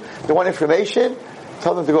question, they want information,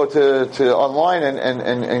 tell them to go to online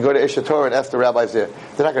and go to Aish HaTorah and ask the rabbis there.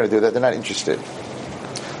 They're not going to do that. They're not interested.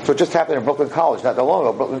 So it just happened in Brooklyn College, not that long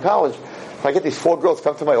ago. Brooklyn College, I get these 4 girls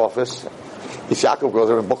come to my office. These Yaakov girls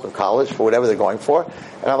are in Brooklyn College for whatever they're going for.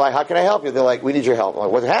 And I'm like, how can I help you? They're like, we need your help. I'm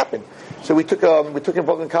like, what happened? So we took in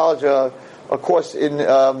Brooklyn College a course in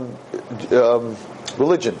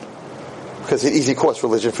religion. Because it's an easy course,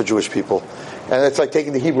 religion for Jewish people. And it's like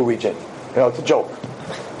taking the Hebrew region. You know, it's a joke.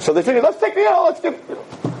 So they figured, let's take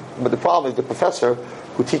But the problem is the professor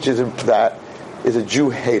who teaches him that is a Jew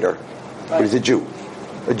hater. But he's a Jew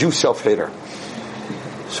self-hater.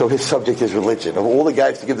 So his subject is religion. Of all the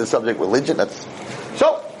guys to give the subject religion,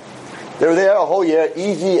 so they're there a whole year,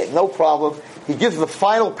 easy, no problem. He gives the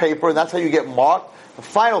final paper, and that's how you get marked. The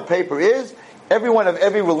final paper is everyone of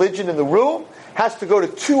every religion in the room has to go to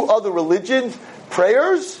 2 other religions'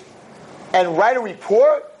 prayers and write a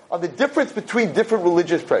report on the difference between different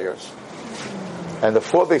religious prayers. And the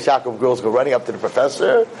 4 Beis Yaakov girls go running up to the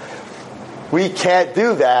professor. We can't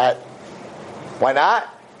do that. Why not?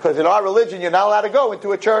 Because in our religion, you're not allowed to go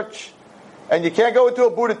into a church. And you can't go into a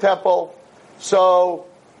Buddha temple. So,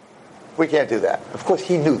 we can't do that. Of course,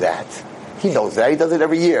 he knew that. He knows that. He does it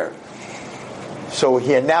every year. So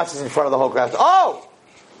he announces in front of the whole class, oh!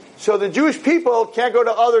 So the Jewish people can't go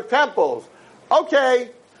to other temples. Okay,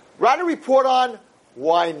 write a report on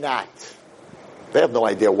why not. They have no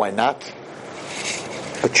idea why not.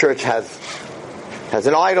 A church has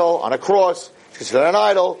an idol on a cross. It's considered an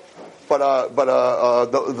idol. But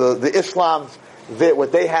the Islam,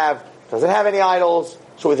 what they have doesn't have any idols.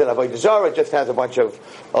 So it's an Avodah Zarah. It just has a bunch of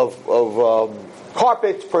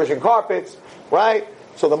carpets, Persian carpets, right?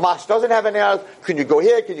 So the mosque doesn't have any idols. Can you go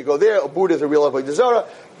here? Can you go there? A Buddha is a real Avodah Zarah.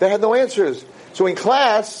 They had no answers. So in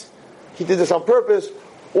class, he did this on purpose.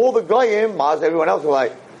 All the goyim, Maz, everyone else were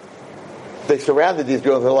like, they surrounded these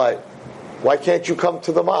girls. They're like, why can't you come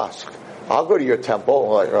to the mosque? I'll go to your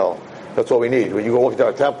temple. I'm like, oh. That's all we need. When you go walk into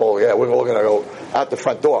our temple, yeah, we're all going to go out the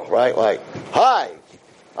front door, right? Like, hi,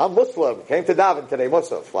 I'm Muslim. Came to daven today,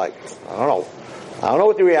 Muslim. Like, I don't know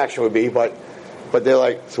what the reaction would be, but they're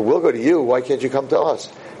like, so we'll go to you. Why can't you come to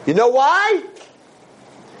us? You know why?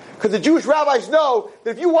 Because the Jewish rabbis know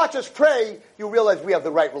that if you watch us pray, you realize we have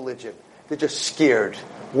the right religion. They're just scared.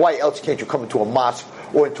 Why else can't you come into a mosque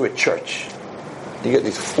or into a church? You get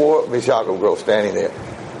these 4 Beis Yaakov girls standing there,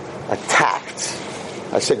 attacked.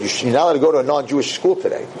 I said, you're not allowed to go to a non-Jewish school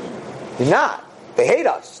today. You're not. They hate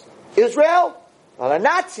us. Israel are the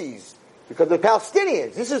Nazis because of the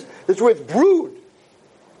Palestinians. This is where it's brewed.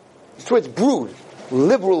 This is where it's brewed.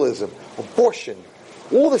 Liberalism, abortion,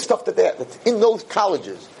 all the stuff that's in those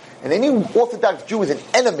colleges. And any Orthodox Jew is an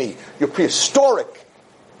enemy. You're prehistoric.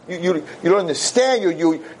 You don't understand.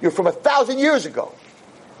 You're from 1,000 years ago.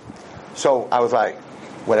 So I was like,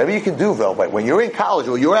 whatever you can do, though, but when you're in college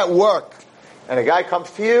or you're at work, and a guy comes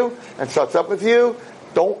to you and starts up with you,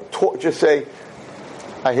 don't talk, just say,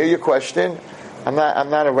 I hear your question. I'm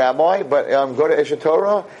not a rabbi, but go to Aish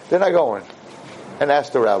HaTorah. Then I go in and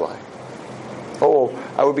ask the rabbi. Oh,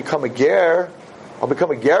 I would become a ger. I'll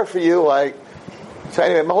become a ger for you. Like, so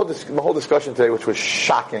anyway, my whole discussion today, which was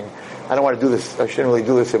shocking. I don't want to do this. I shouldn't really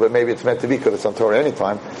do this here, but maybe it's meant to be because it's on Torah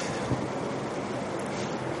anytime.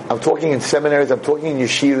 I'm talking in seminaries. I'm talking in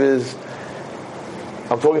yeshivas.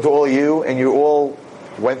 I'm talking to all of you, and you all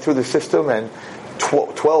went through the system and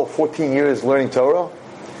 12, 14 years learning Torah.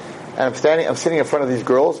 And I'm sitting in front of these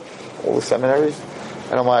girls, all the seminaries,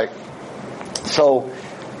 and I'm like, so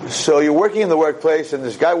you're working in the workplace, and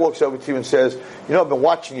this guy walks over to you and says, I've been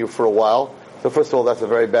watching you for a while. So first of all, that's a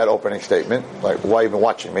very bad opening statement. Like, why have you been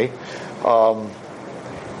watching me?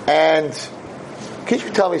 And can you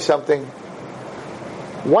tell me something?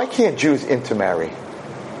 Why can't Jews intermarry?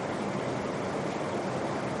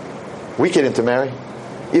 We can intermarry.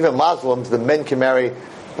 Even Muslims, the men can marry,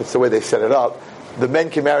 that's the way they set it up. The men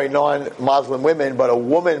can marry non-Muslim women, but a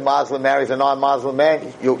woman Muslim marries a non-Muslim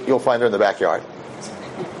man, you'll find her in the backyard.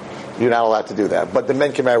 You're not allowed to do that. But the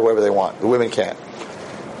men can marry whoever they want. The women can't.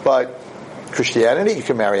 But Christianity, you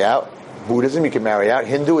can marry out. Buddhism, you can marry out.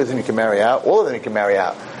 Hinduism, you can marry out. All of them you can marry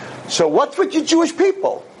out. So what's with you Jewish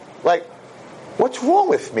people? Like, what's wrong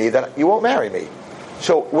with me that you won't marry me?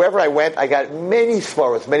 So wherever I went, I got many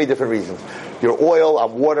svaros, many different reasons. You're oil,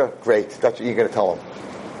 I'm water, great. That's what you're going to tell them.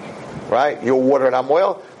 Right? You're water and I'm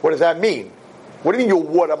oil? What does that mean? What do you mean you're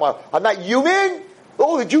water, I'm oil? I'm not human?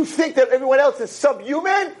 Oh, did you think that everyone else is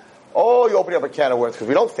subhuman? Oh, you're opening up a can of worms because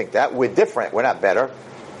we don't think that. We're different. We're not better.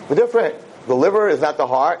 We're different. The liver is not the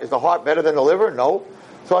heart. Is the heart better than the liver? No.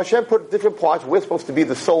 So Hashem put different parts. We're supposed to be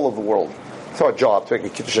the soul of the world. It's our job to make a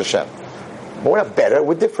Kiddush Hashem. But we're not better.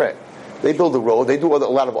 We're different. They build a road. They do a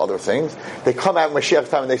lot of other things. They come out in Mashiach's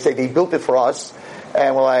time and they say they built it for us.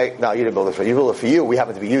 And we're like, no, you didn't build it for you. You built it for you. We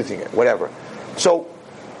happen to be using it. Whatever. So,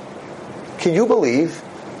 can you believe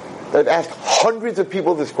that I've asked hundreds of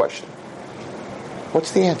people this question?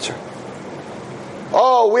 What's the answer?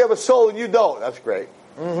 Oh, we have a soul and you don't. That's great.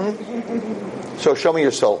 Mm-hmm. So show me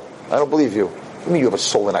your soul. I don't believe you. What do you mean you have a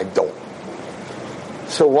soul and I don't?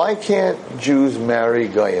 So why can't Jews marry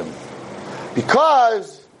Goyim?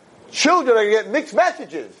 Because children are going to get mixed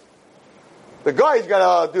messages. The guy's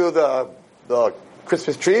going to do the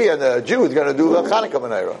Christmas tree and the Jew is going to do the Hanukkah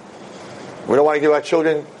menorah. We don't want to give our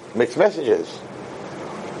children mixed messages.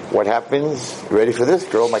 What happens? You ready for this?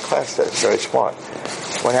 Girl in my class said it's very smart.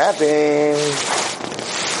 What happens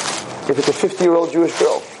if it's a 50-year-old Jewish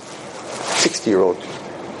girl, 60-year-old,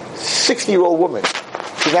 60-year-old woman?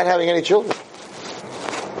 She's not having any children.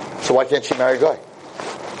 So why can't she marry a guy?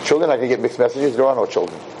 Children, I can get mixed messages. There are no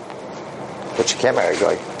children. But she can't marry a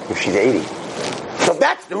guy if she's 80. So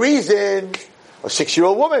that's the reason a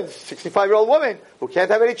 60-year-old woman, 65-year-old woman who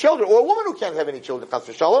can't have any children, or a woman who can't have any children, chas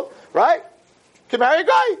v'shalom, right, can marry a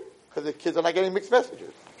guy because the kids are not getting mixed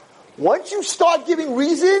messages. Once you start giving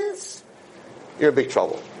reasons, you're in big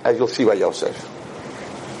trouble, as you'll see by Yosef.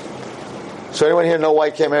 So anyone here know why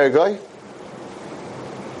you can't marry a guy?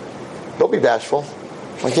 Don't be bashful.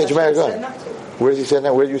 Why can't you marry a guy? Where does he say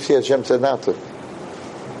now? Where do you see Hashem said not to?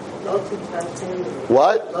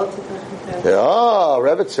 What? Oh,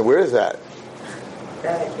 Rebbitzin, where is that?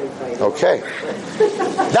 Okay.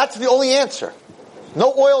 That's the only answer.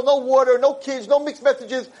 No oil, no water, no kids, no mixed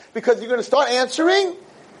messages, because you're going to start answering,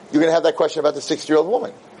 you're going to have that question about the 60-year-old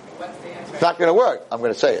woman. What's the answer? It's not going to work. I'm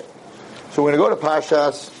going to say it. So we're going to go to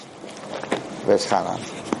Parshas Veschanan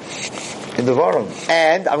in Devarim.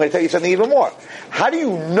 And I'm going to tell you something even more. How do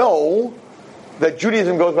you know that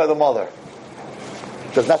Judaism goes by the mother?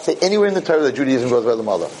 It does not say anywhere in the Torah that Judaism goes by the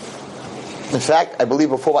mother. In fact, I believe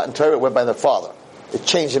before Matan Torah it went by the father. It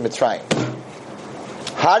changed in Mitzrayim.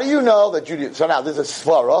 How do you know that Judaism... So now, there's a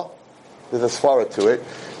svara to it,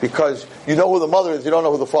 because you know who the mother is, you don't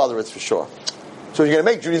know who the father is for sure. So if you're going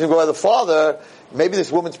to make Judaism go by the father, maybe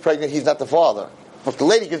this woman's pregnant, he's not the father. But the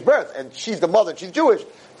lady gives birth, and she's the mother, and she's Jewish.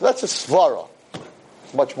 So that's a svara.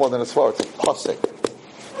 It's much more than a svara, it's a pasuk.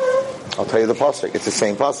 I'll tell you the pasuk. It's the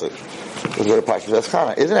same pasuk.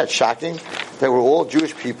 Isn't that shocking that we're all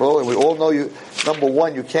Jewish people and we all know you? Number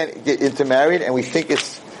one, you can't get intermarried, and we think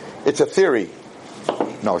it's a theory.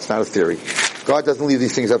 No, it's not a theory. God doesn't leave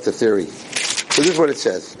these things up to theory. So this is what it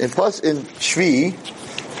says in Shvi,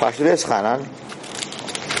 Parashat Veschanan.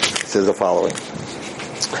 It says the following: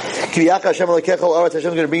 Hashem is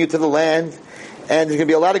going to bring you to the land, and there's going to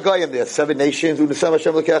be a lot of goyim there, 7 nations, and they're going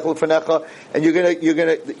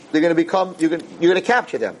to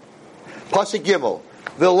capture them. Pasuk Gimel.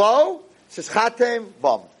 Below says Chatem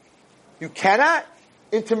Bam. You cannot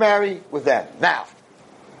intermarry with them. Now,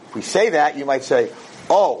 if we say that, you might say,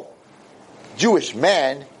 oh, Jewish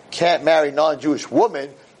man can't marry non-Jewish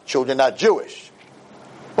woman, children not Jewish.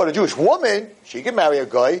 But a Jewish woman, she can marry a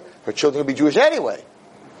guy, her children will be Jewish anyway.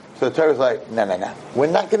 So the Torah is like, no. We're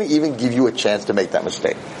not going to even give you a chance to make that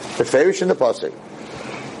mistake. The Farish in the Pasuk.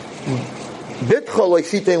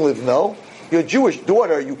 No. Your Jewish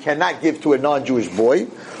daughter you cannot give to a non-Jewish boy.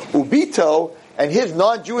 Ubito and his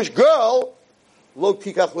non-Jewish girl, lo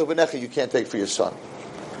tikach levanecha, you can't take for your son.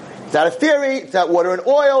 It's not a theory, it's not water and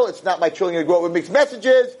oil, it's not my children going to grow up with mixed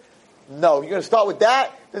messages. No, you're going to start with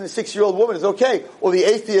that, then the 6-year-old woman is okay. Or the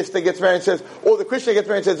atheist that gets married and says, or the Christian that gets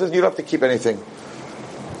married and says, you don't have to keep anything.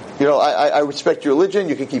 You know, I respect your religion,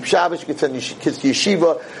 you can keep Shabbos, you can send your kids to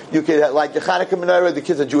yeshiva, you can light your Hanukkah menorah, the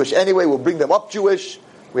kids are Jewish anyway, we'll bring them up Jewish.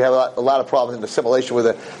 We have a lot of problems in assimilation with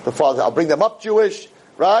the fathers. I'll bring them up Jewish,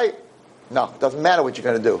 right? No, it doesn't matter what you're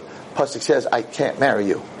going to do. Pasuk says, I can't marry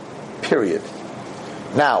you. Period.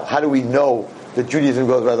 Now, how do we know that Judaism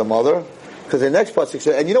goes by the mother? Because the next pasuk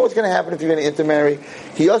says, and you know what's going to happen if you're going to intermarry?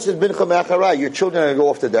 Your children are going to go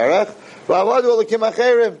off the derech,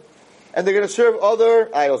 and they're going to serve other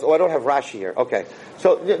idols. Oh, I don't have Rashi here. Okay.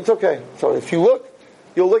 So, it's okay. So if you look,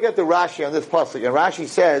 you'll look at the Rashi on this pasuk, and Rashi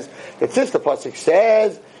says that since the pasuk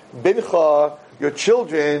says, Bincha, your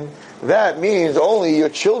children, that means only your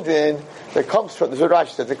children that comes from, this is what Rashi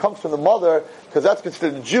says, it comes from the mother, because that's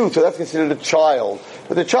considered a Jew, so that's considered a child.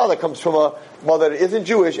 But the child that comes from a mother that isn't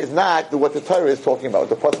Jewish is not what the Torah is talking about, what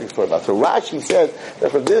the pasuk is talking about. So Rashi says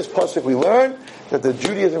that from this pasuk we learn that the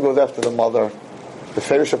Judaism goes after the mother, the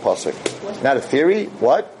Ferish pasuk. Not a theory,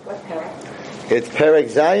 what? What's Perek? It's Perek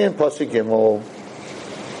Zayin, pasuk Gimel.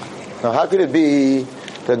 Now how could it be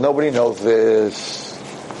that nobody knows this?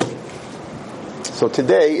 So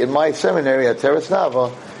today, in my seminary at Teres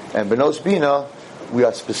Nava and Benos Bina, we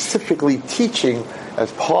are specifically teaching,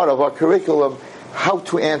 as part of our curriculum, how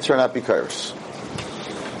to answer an apikairos.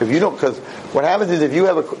 If you don't, because what happens is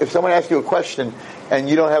if someone asks you a question and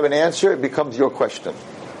you don't have an answer, it becomes your question.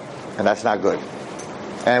 And that's not good.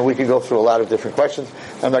 And we can go through a lot of different questions.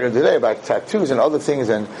 I'm not going to do today about tattoos and other things,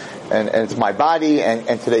 and it's my body,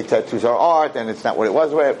 and today tattoos are art, and it's not what it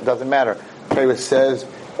was, it doesn't matter. Torah says,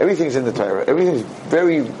 everything's in the Torah. Everything's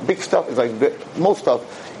very big stuff. It's like most stuff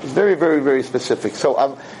is very, very, very specific. So,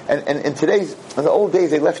 in the old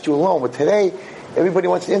days they left you alone, but today everybody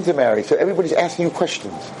wants to intermarry. So everybody's asking you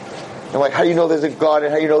questions. And like, how do you know there's a God,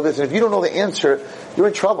 and how do you know this? And if you don't know the answer, you're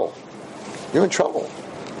in trouble. You're in trouble.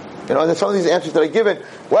 You know, and some of these answers that are given,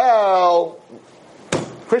 well,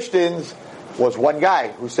 Christians was one guy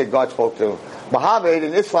who said God spoke to. Muhammad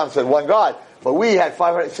in Islam said one God. But we had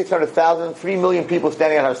 500, 600,000, 3 million people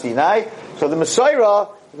standing on Har Sinai. So the Messiah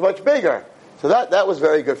is much bigger. So that was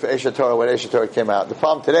very good for Eshet Torah when Eshet Torah came out. The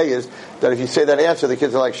problem today is that if you say that answer, the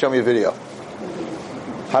kids are like, show me a video.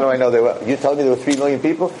 How do I know there were? You telling me there were 3 million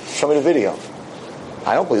people? Show me the video.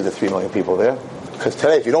 I don't believe there's 3 million people there. Because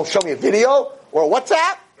today, if you don't show me a video, or a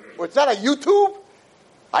WhatsApp, or it's not on YouTube,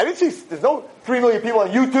 I didn't see, there's no 3 million people on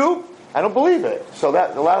YouTube, I don't believe it. So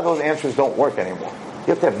that a lot of those answers don't work anymore.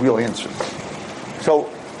 You have to have real answers. So,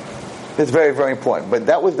 it's very, very important. But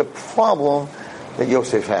that was the problem that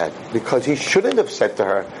Yosef had. Because he shouldn't have said to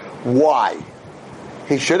her, why?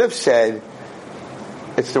 He should have said,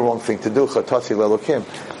 it's the wrong thing to do, Chatasi Lelokim.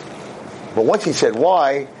 But once he said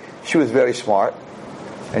why, she was very smart.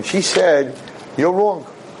 And she said, you're wrong.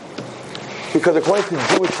 Because according to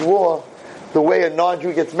Jewish law, the way a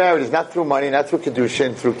non-Jew gets married is not through money, not through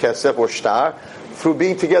Kedushin, through Kesef or Shtar, through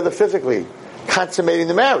being together physically, consummating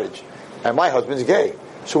the marriage. And my husband's gay,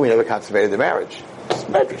 so we never consummated the marriage. It's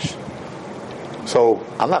medrash. So,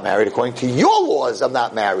 I'm not married according to your laws, I'm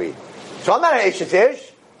not married. So I'm not an Eshet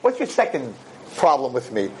Ish. What's your second problem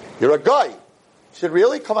with me? You're a guy. She said,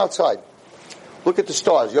 really? Come outside. Look at the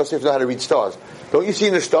stars. Yosef knows how to read stars. Don't you see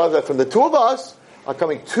in the stars that from the two of us are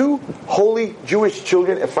coming 2 holy Jewish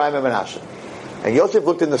children, Ephraim and Manasseh? And Yosef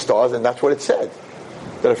looked in the stars, and that's what it said.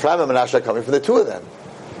 That Ephraim and Manasseh are coming from the 2 of them.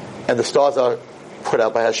 And the stars are put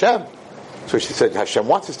out by Hashem. So she said, Hashem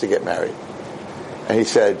wants us to get married. And he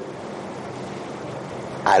said,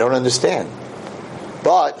 I don't understand.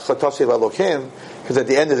 But, Chatasi Lelokim, because at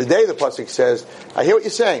the end of the day, the pasuk says, I hear what you're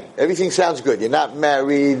saying. Everything sounds good. You're not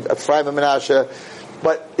married, Ephraim and Manasseh,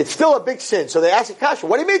 but it's still a big sin. So they asked Akasha,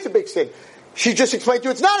 what do you mean it's a big sin? She just explained to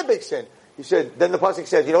you it's not a big sin. He said, then the pasuk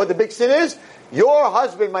says, you know what the big sin is? Your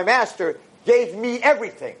husband, my master, gave me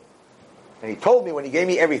everything. And he told me when he gave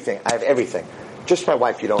me everything, I have everything. Just my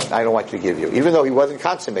wife, I don't want you to give you. Even though he wasn't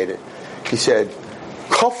consummated. He said,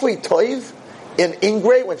 Kafli Toiv, in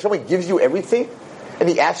Ingray, when someone gives you everything, and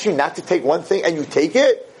he asks you not to take one thing, and you take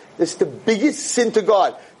it, it's the biggest sin to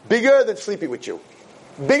God. Bigger than sleeping with you.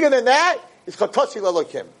 Bigger than that is Chatasi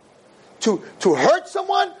Lelokim. To hurt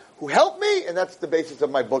someone who helped me, and that's the basis of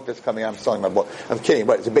my book that's coming out. I'm selling my book. I'm kidding,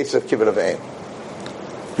 but it's the basis of Kibbut of Aim.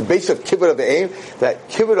 The basis of Kibbut of Aim, that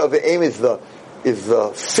Kibbut of Aim is the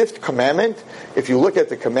 5th commandment. If you look at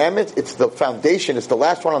the commandments, it's the foundation, it's the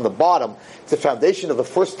last one on the bottom. It's the foundation of the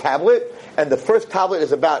first tablet, and the first tablet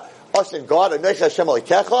is about us and God.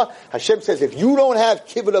 Hashem says, if you don't have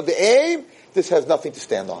Kibbut of Aim, this has nothing to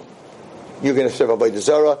stand on. You're going to serve Avodah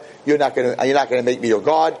Zarah. You're not going to make me your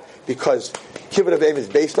God, because Kibbud Av V'Em is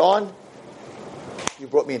based on, you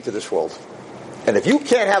brought me into this world. And if you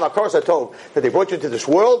can't have a Hakaras HaTov that they brought you into this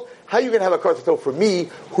world, how are you going to have a Hakaras HaTov for me,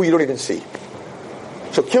 who you don't even see?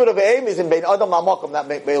 So Kibbud Av V'Em is in Bein Adam La'Makom, not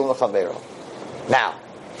Bein L'Chavero. Now,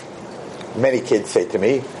 many kids say to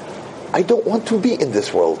me, I don't want to be in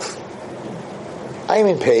this world. I'm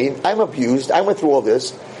in pain. I'm abused. I went through all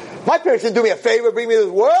this. My parents didn't do me a favor, bring me to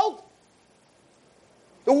this world.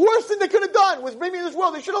 The worst thing they could have done was bring me to this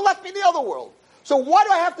world. They should have left me in the other world. So why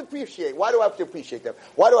do I have to appreciate? Why do I have to appreciate them?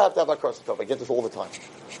 Why do I have to have a Hakaras HaTov? I get this all the time.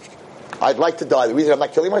 I'd like to die. The reason I'm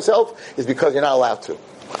not killing myself is because you're not allowed to.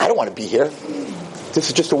 I don't want to be here. This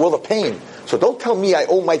is just a world of pain. So don't tell me I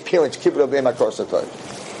owe my parents Kibbud Av V'Em Hakaras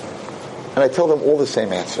HaTov. And I tell them all the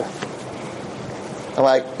same answer. I'm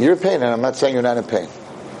like, you're in pain, and I'm not saying you're not in pain.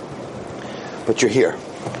 But you're here.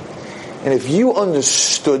 And if you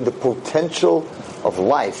understood the potential of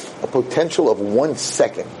life, a potential of 1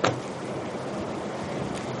 second,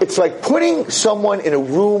 it's like putting someone in a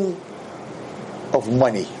room of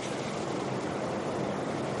money.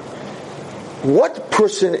 What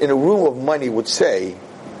person in a room of money would say,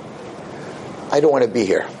 I don't want to be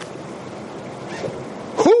here?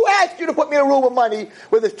 Who asked you to put me in a room of money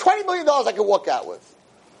where there's $20 million I can walk out with?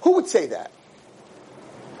 Who would say that?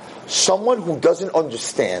 Someone who doesn't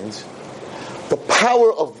understand the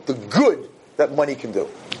power of the good that money can do.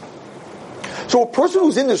 So a person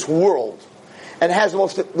who's in this world and has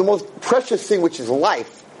the most precious thing, which is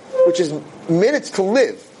life, which is minutes to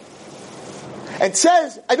live, and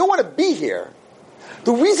says, I don't want to be here,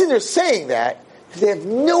 the reason they're saying that is they have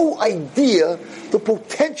no idea the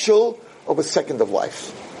potential of a second of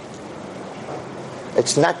life.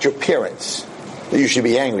 It's not your parents that you should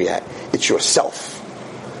be angry at. It's yourself.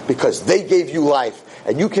 Because they gave you life,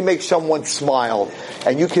 and you can make someone smile,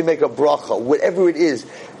 and you can make a bracha, whatever it is.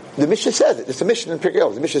 The Mishnah says it. It's a Mishnah in Pirkei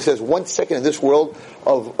Avos. The Mishnah says 1 second in this world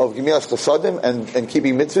of Gemilas Chasadim and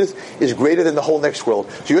keeping mitzvahs is greater than the whole next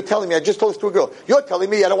world. So you're telling me, I just told this to a girl, you're telling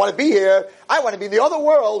me I don't want to be here, I want to be in the other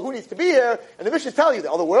world, who needs to be here? And the Mishnah is telling you,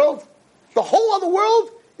 the other world, the whole other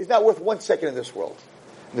world is not worth 1 second in this world.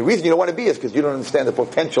 And the reason you don't want to be is because you don't understand the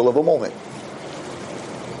potential of a moment.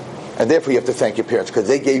 And therefore you have to thank your parents, because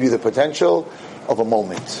they gave you the potential of a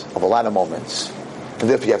moment, of a lot of moments. And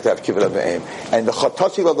therefore you have to have Kibbud Av V'Em. And the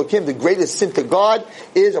Chatasi L'Elokim, the greatest sin to God,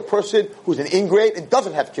 is a person who's an ingrate and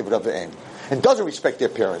doesn't have Kibbud Av V'Em, and doesn't respect their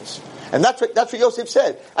parents. And that's what Yosef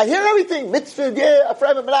said. I hear everything, mitzvah, yeah,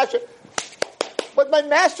 Ephraim and Menashe, but my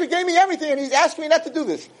master gave me everything, and he's asking me not to do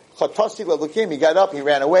this. Chatasi L'Elokim, he got up, he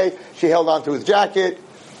ran away, she held on to his jacket.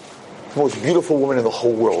 The most beautiful woman in the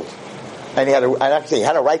whole world. And he had he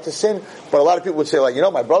had a right to sin, but a lot of people would say, like,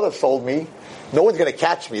 my brother sold me. No one's going to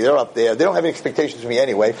catch me. They're up there. They don't have any expectations of me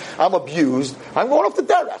anyway. I'm abused. I'm going off the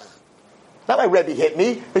derech. Not my Rebbe hit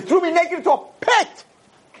me. They threw me naked into a pit.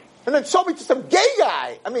 And then sold me to some gay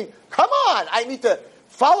guy. I mean, come on. I need to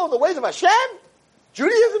follow the ways of Hashem?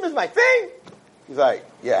 Judaism is my thing? He's like,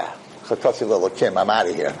 yeah. Chatasi L'Elokim, I'm out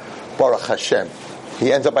of here. Baruch Hashem.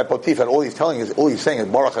 He ends up by Potiphar, and all he's saying is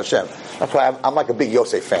Baruch Hashem. That's why I'm like a big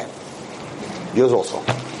Yosef fan. Yours also.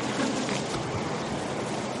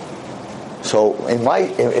 So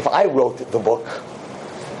if I wrote the book,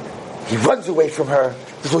 he runs away from her.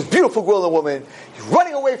 This most beautiful girl and woman. He's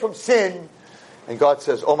running away from sin, and God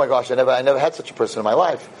says, "Oh my gosh, I never had such a person in my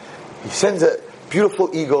life." He sends a beautiful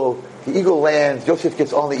eagle. The eagle lands. Joseph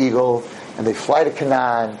gets on the eagle, and they fly to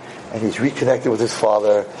Canaan, and he's reconnected with his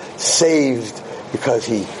father, saved because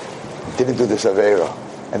he didn't do this Aveira,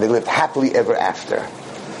 and they lived happily ever after.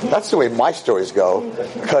 That's the way my stories go,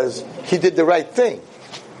 because he did the right thing.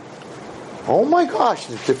 Oh my gosh,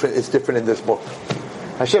 it's different in this book.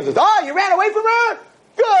 Hashem says, you ran away from her?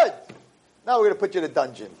 Good. Now we're going to put you in a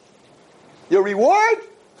dungeon. Your reward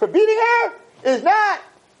for beating her is not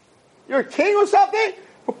you're a king or something.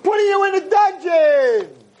 We're putting you in a dungeon.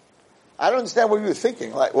 I don't understand what you were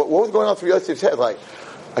thinking. Like, what was going on through Yosef's head? Like,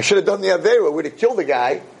 I should have done the Aveira. We'd have killed the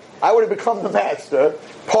guy. I would have become the master,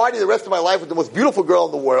 party the rest of my life with the most beautiful girl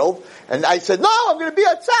in the world, and I said, no, I'm going to be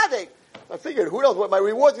a tzaddik. I figured, who knows what my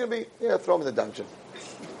reward's going to be? Throw him in the dungeon.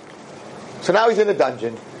 So now he's in the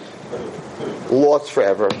dungeon, lost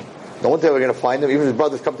forever. No one's ever going to find him. Even his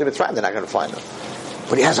brothers come to Mitzrayim, they're not going to find him.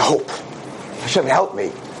 But he has a hope. Hashem, help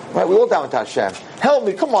me. Right? We all down to Hashem. Help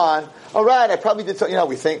me, come on. All right, I probably did something,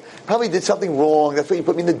 we think, probably did something wrong. That's why you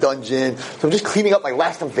put me in the dungeon. So I'm just cleaning up my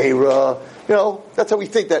last Aveira. That's how we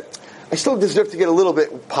think, that I still deserve to get a little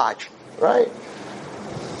bit potch, right?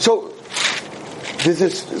 So there's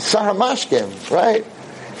this Sahar Mashkim, right?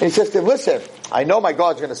 And he says to him, listen, I know my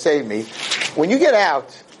God's going to save me, when you get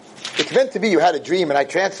out, it's meant to be you had a dream and I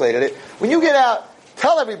translated it. When you get out,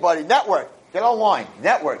 tell everybody, network, get online,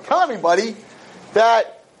 network, tell everybody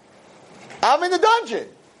that I'm in the dungeon.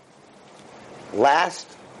 Last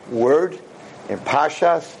word in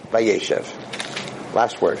Parshas Vayeshev.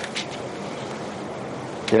 Last word.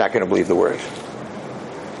 You're not going to believe the word.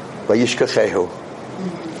 Vayishkachehu.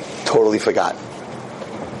 Totally forgotten.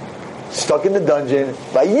 Stuck in the dungeon.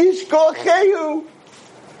 Vayishkachehu.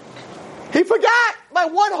 He forgot my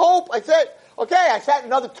one hope. I said, okay, I sat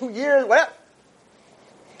another 2 years, whatever.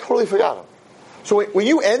 Totally forgot him. So when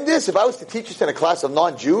you end this, if I was to teach this in a class of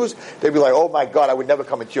non-Jews, they'd be like, oh my God, I would never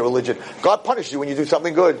come into your religion. God punishes you when you do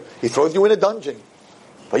something good. He throws you in a dungeon.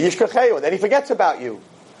 Vayishkachehu. And then he forgets about you.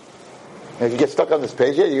 And if you get stuck on this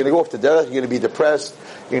page, you're going to go off to death, you're going to be depressed,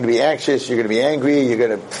 you're going to be anxious, you're going to be angry, you're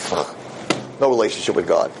going to... no relationship with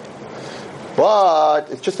God. But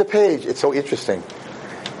it's just a page. It's so interesting.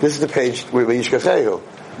 This is the page with Vayishkachehu.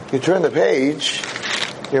 You turn the page,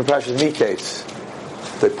 you're in Parshas Miketz.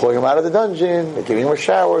 They're pulling him out of the dungeon, they're giving him a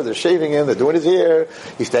shower, they're shaving him, they're doing his hair,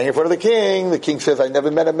 he's standing in front of the king. The king says, I never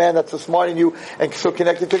met a man that's so smart in you and so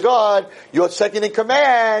connected to God. You're second in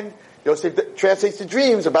command. Yosef translates the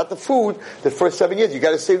dreams about the food. The first 7 years, you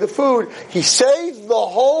got to save the food. He saved the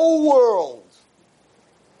whole world.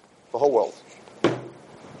 The whole world.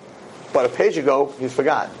 But a page ago, he's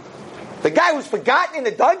forgotten. The guy who's forgotten in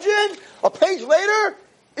the dungeon, a page later,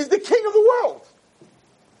 is the king of the world.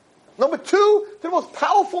 Number 2, the most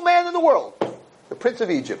powerful man in the world, the Prince of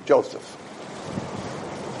Egypt, Joseph.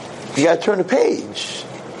 You got to turn the page.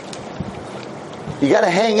 You got to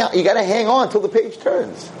hang out. You got to hang on until the page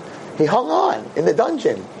turns. He hung on in the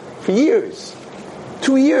dungeon for years.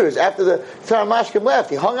 2 years after the Tzar Mashkim left,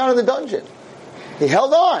 he hung on in the dungeon. He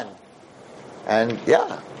held on. And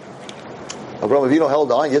yeah, Avraham Avinu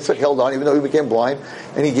held on. Yitzchak held on even though he became blind.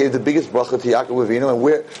 And he gave the biggest bracha to Yaakov Avinu, and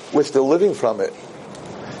we're still living from it.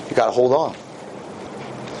 You got to hold on.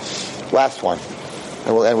 Last one.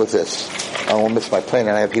 And we'll end with this. I won't miss my plane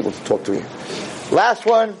and I have people to talk to you. Last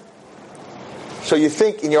one. So you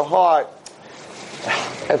think in your heart,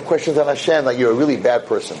 I have questions on Hashem, like you're a really bad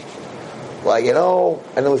person. Like, I know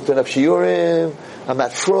it's enough shiurim, I'm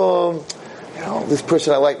not frum, this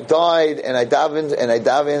person I like died, and I davened,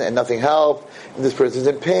 and nothing helped, and this person's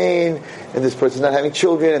in pain, and this person's not having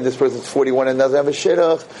children, and this person's 41 and doesn't have a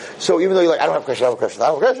shidduch. So even though you're like, I don't have questions. Because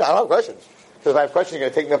if I have questions, you're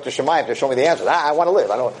going to take me up to Shemayim to show me the answers. I want to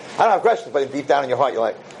live. I don't have questions, but deep down in your heart, you're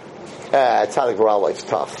like, Tzadik V'Ra, life's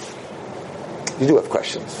tough. You do have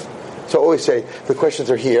questions. So I always say, the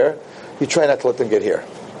questions are here. You try not to let them get here.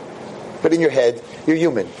 But in your head, you're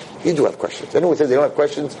human. You do have questions. Anyone who says they don't have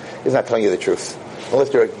questions is not telling you the truth. Unless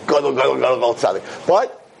they're a gadol tzaddik.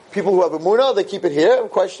 But people who have emunah, they keep it here,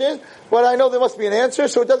 questions. But I know there must be an answer,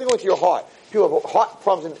 so it doesn't go into your heart. People have heart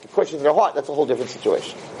problems and questions in their heart. That's a whole different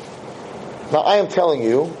situation. Now I am telling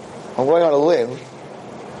you, I'm going on a limb,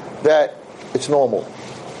 that it's normal.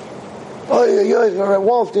 Oh, yeah,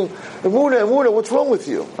 Wolfgang, Emunah, what's wrong with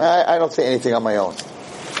you? I don't say anything on my own.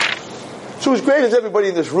 So as great as everybody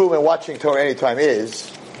in this room and watching Torah Anytime is,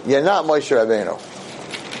 you're not Moshe Rabbeinu.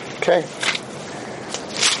 Okay?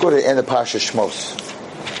 Let's go to the end of Parashat Shmos.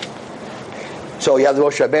 So you have the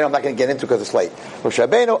Moshe Rabbeinu, I'm not going to get into because it's late. Moshe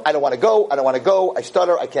Rabbeinu, I don't want to go, I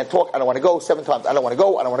stutter, I can't talk, I don't want to go, 7 times, I don't want to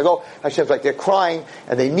go. Hashem's like, they're crying,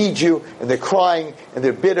 and they need you, and they're crying, and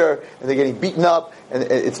they're bitter, and they're getting beaten up, and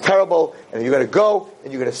it's terrible, and you're going to go,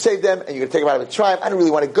 and you're going to save them, and you're going to take them out of the tribe. I don't really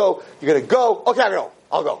want to go. You're going to go. Okay,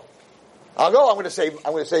 I'll go. I'm going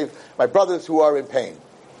to save my brothers who are in pain.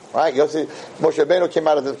 Right? Moshe Rabbeinu came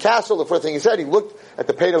out of the castle. The first thing he said, he looked at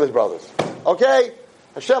the pain of his brothers. Okay,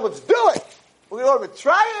 Hashem, let's do it. We're going to go to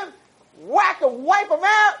Mitzrayim, whack them, wipe them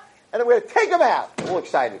out, and then we're going to take them out. All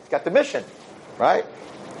excited. He's got the mission. Right?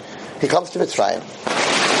 He comes to Mitzrayim.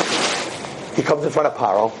 He comes in front of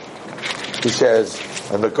Paro. He says,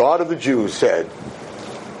 and the God of the Jews said,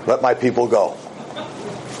 let my people go.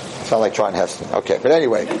 Sound like Charlton Heston. Okay, but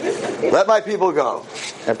anyway, let my people go.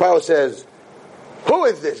 And Paro says, who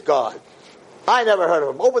is this God? I never heard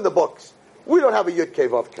of him. Open the books. We don't have a Yud Kei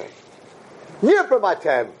Vav Kei. Nirpa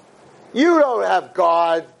Matem. You don't have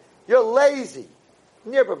God. You're lazy.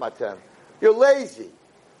 Nirpa Matem. You're lazy.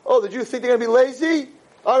 Oh, the Jews think they're going to be lazy?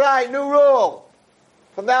 All right, new rule.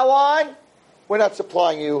 From now on, we're not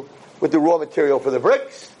supplying you with the raw material for the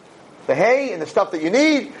bricks, the hay, and the stuff that you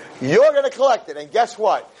need. You're going to collect it. And guess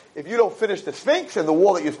what? If you don't finish the Sphinx and the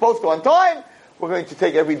wall that you're supposed to on time, we're going to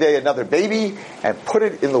take every day another baby and put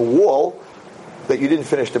it in the wall that you didn't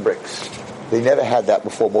finish the bricks. They never had that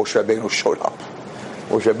before Moshe Rabbeinu showed up.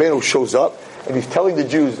 Moshe Rabbeinu shows up and he's telling the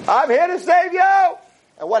Jews, I'm here to save you!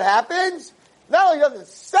 And what happens? Not only doesn't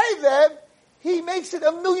save them, he makes it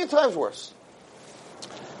 1,000,000 times worse.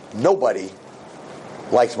 Nobody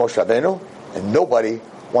likes Moshe Rabbeinu, and nobody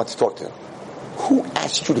wants to talk to him. Who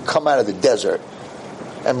asked you to come out of the desert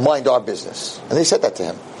and mind our business? And they said that to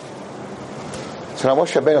him. So now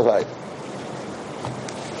Moshe Rabbeinu was like,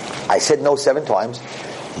 I said no 7 times.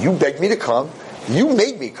 You begged me to come. You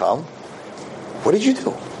made me come. What did you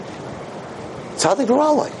do? Tzadik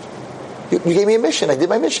v'raloi. You gave me a mission. I did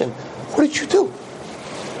my mission. What did you do?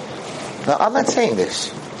 Now, I'm not saying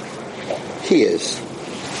this. He is.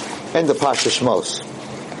 End of Pasha Shmos.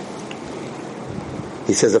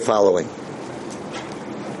 He says the following.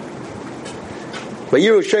 The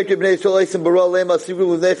shaitrei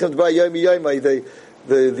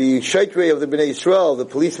of the Bnei Yisrael, the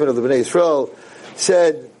policeman of the Bnei Yisrael,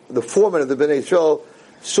 said, the foreman of the Bnei Yisrael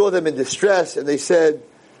saw them in distress, and they said,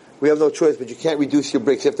 we have no choice, but you can't reduce your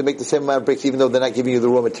bricks. You have to make the same amount of bricks even though they're not giving you the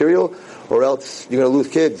raw material, or else you're going to lose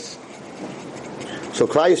kids. So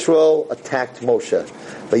Klal Yisrael attacked Moshe.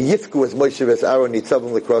 Vayifku as Moshe ves Aaron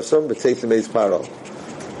nitzavim lekrosam b'tzeis meis Paro.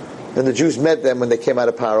 Then the Jews met them when they came out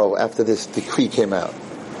of Paro after this decree came out.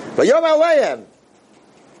 Vayom aleim,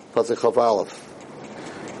 pasuk Chaf Aleph.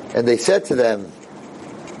 And they said to them,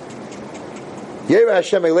 Yera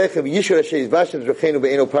Hashem elechem yishur Hashem yizbashem zrachenu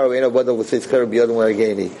be'eno Paro be'eno badal v'seis cher b'yadam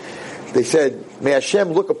l'ageni. They said, may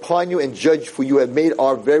Hashem look upon you and judge, for you have made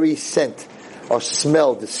our very scent, our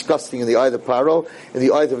smell, disgusting in the eyes of Paro, in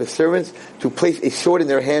the eyes of his servants, to place a sword in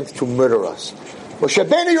their hands to murder us. Moshe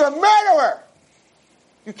Rabbeinu, you're a murderer!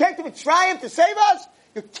 You came to Mitzrayim to save us?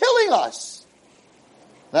 You're killing us!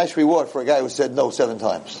 Nice reward for a guy who said no 7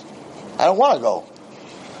 times. I don't want to go.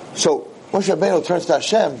 So, Moshe Rabbeinu turns to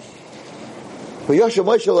Hashem. V'yoshem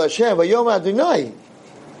Moshe Hashem, v'yom Adonai.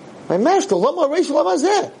 My master, lama reish lama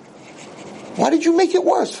zeh. Why did you make it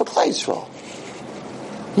worse for Klal Yisrael?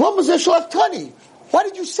 Lama zeh shalachtani. Why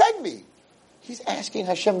did you send me? He's asking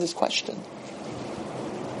Hashem this question.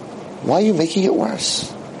 Why are you making it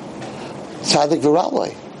worse? Tzadik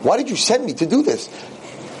v'raloi. Why did you send me to do this?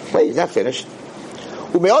 Wait, he's not finished.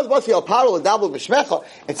 And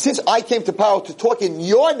since I came to Paro to talk in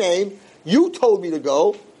your name, you told me to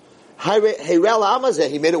go. He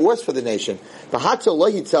made it worse for the nation.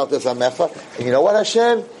 And you know what,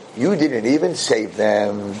 Hashem? You didn't even save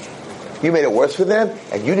them. You made it worse for them,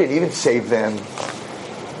 and you didn't even save them.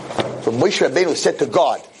 So Moshe Rabbeinu said to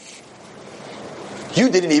God, you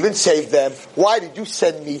didn't even save them. Why did you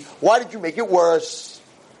send me? Why did you make it worse?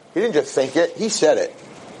 He didn't just think it, he said it.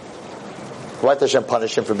 Why did Hashem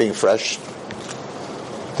punish him for being fresh?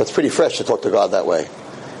 That's pretty fresh to talk to God that way.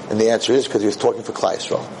 And the answer is because he was talking for Klal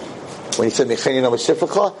Yisrael. When he said Mecheni no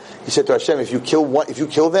Misifcha, he said to Hashem, if you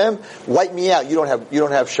kill them, wipe me out. You don't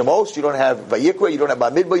have Shemos, you don't have Vayikra, you don't have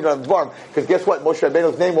Bamidbar, you don't have Dvarim. Because guess what? Moshe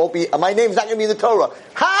Rabbeinu's name won't be, my name's not going to be in the Torah.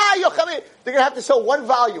 They're going to have to sell 1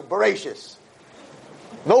 volume, Bereshis.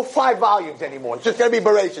 No 5 volumes anymore. It's just going to be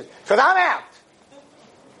Bereshis. Because I'm out.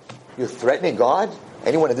 You're threatening God?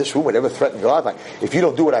 Anyone in this room would ever threaten God? Like, if you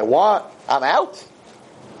don't do what I want, I'm out?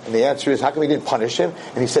 And the answer is, how come he didn't punish him?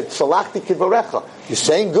 And he said, Salachti kidvarecha. You're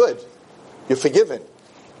saying good. You're forgiven.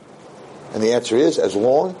 And the answer is, as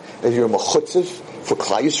long as you're mechutziv for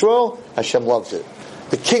Klal Yisrael, Hashem loves it.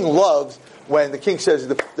 The king loves when the king says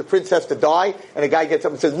the prince has to die, and a guy gets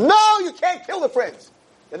up and says, no, you can't kill the prince.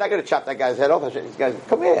 They're not going to chop that guy's head off. These guys,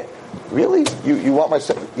 come here. Really? You want my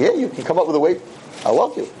son? Yeah, you can come up with a way. I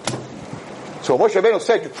love you. So Moshe Rabbeinu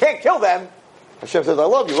said, you can't kill them. Hashem says, I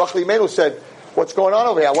love you. Rachel Imenu said, what's going on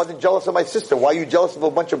over here? I wasn't jealous of my sister. Why are you jealous of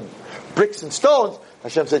a bunch of bricks and stones?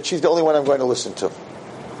 Hashem said, she's the only one I'm going to listen to.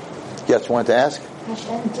 Yes, wanted to ask?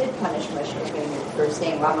 Hashem did punish Moshe Rabbeinu for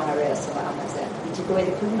saying Rama Hareis and Rama Zeh. He took away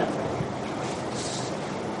the kingdom.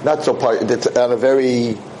 Not so part. It's on a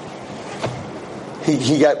very...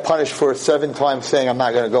 He got punished for 7 times saying, I'm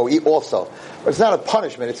not going to go eat also. But it's not a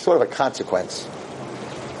punishment, it's sort of a consequence.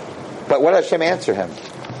 But what did Hashem answer him?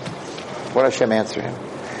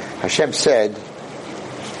 Hashem said,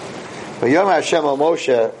 V'yom Hashem al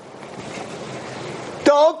Moshe,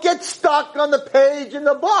 don't get stuck on the page in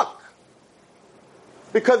the book.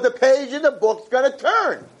 Because the page in the book's going to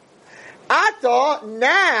turn. Ata,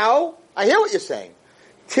 now, I hear what you're saying.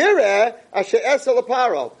 Tireh asher esa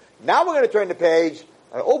leparo. Now we're going to turn the page,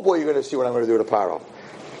 and oh boy, you're going to see what I'm going to do to Paro.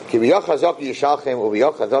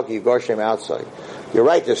 Outside. You're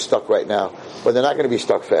right, they're stuck right now, but they're not going to be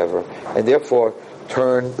stuck forever. And therefore,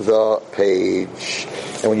 turn the page.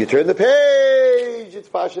 And when you turn the page, it's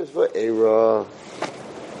Pashas Va'era.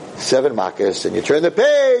 7 Makkos. And you turn the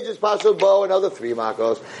page, it's Pashas Bo, another 3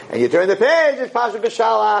 Makkos. And you turn the page, it's Pashas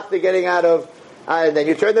B'Shalach, they're getting out of... and then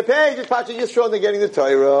you turn the page, it's Pashas Yisro, and they're getting the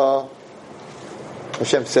Torah.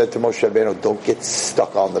 Hashem said to Moshe Rabbeinu, don't get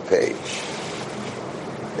stuck on the page.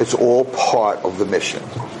 It's all part of the mission.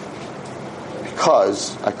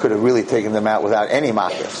 Because I could have really taken them out without any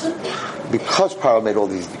makas. Because Paro made all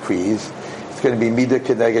these decrees, it's going to be midah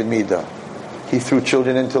keneged midah. He threw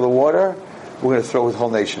children into the water, we're going to throw his whole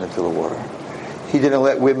nation into the water. He didn't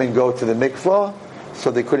let women go to the mikvah, so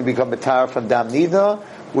they couldn't become matar from dam nida.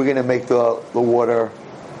 We're going to make the water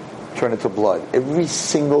turn into blood. They're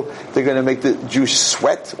going to make the Jews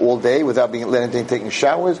sweat all day without letting taking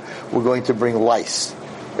showers. We're going to bring lice.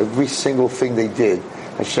 Every single thing they did,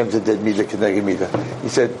 Hashem said, midah keneged midah. He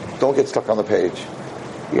said, don't get stuck on the page.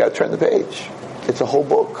 You got to turn the page. It's a whole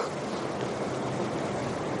book.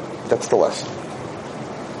 That's the lesson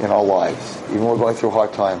in our lives. Even when we're going through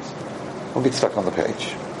hard times, don't get stuck on the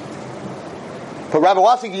page. But Rabbi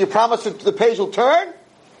Watson, can you promise that the page will turn?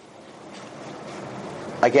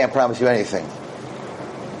 I can't promise you anything.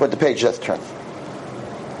 But the page does turn.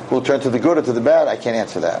 Will it turn to the good or to the bad? I can't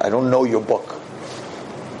answer that. I don't know your book.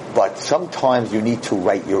 But sometimes you need to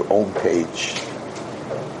write your own page.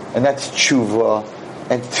 And that's tshuva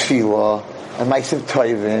and tefillah and ma'asim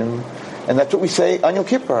tovim. And that's what we say on Yom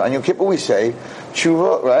Kippur. On Yom Kippur we say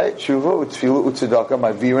tshuva, right? Tshuva, tefillah, tzedakah,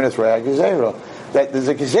 ma'avir and esrei gezerah. That there's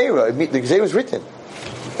a gezerah. The gezerah is written.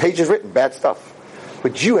 The page is written. Bad stuff.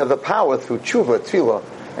 But you have the power through tshuva, tefillah,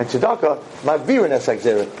 and tzedakah, ma'avir and esrei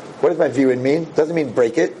gezerah. What does ma'avir mean? It doesn't mean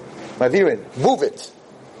break it. Ma'avir, move it.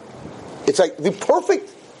 It's like the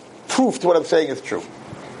perfect proof to what I'm saying is true.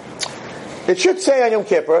 It should say on Yom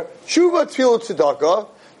Kippur, tshuva, tefillah, tzedakah,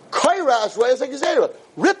 kaira esrei gezerah.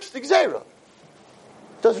 Rips the gezerah.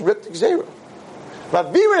 Doesn't rip the gezerah.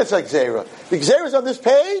 Ma'avir is like gezerah. The gezerah is on this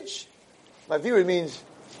page. Ma'avir means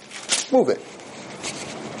move it.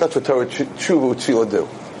 That's what Torah, Tshuva, Tefillah do.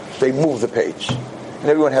 They move the page. And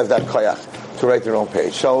everyone has that koyach to write their own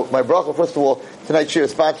page. So, my bracha, first of all, tonight's shir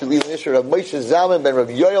is sponsored Lila Nishra of Moshe Zalman ben Rav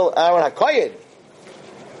Yoel Aaron HaKoyen.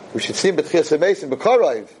 We should see B'tchias HaMesim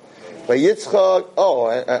B'Korayv. By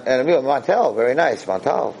Yitzchak, and Emil Montal, very nice,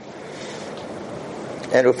 Montal.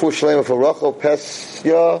 And Refu Shalema for Rachel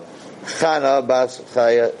Pesya Chana Bas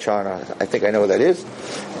Chaya Charna. I think I know what that is.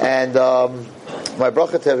 And my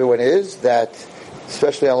bracha to everyone is that,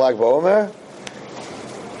 especially on Lag BaOmer,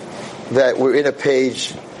 that we're in a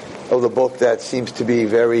page of the book that seems to be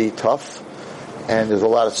very tough, and there's a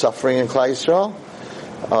lot of suffering in Klal Yisrael.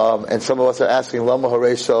 And some of us are asking, Lama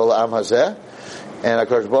Hareisha La'am Hazeh, and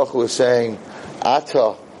HaKadosh Baruch Hu is saying,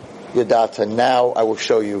 Ata Yadata, now I will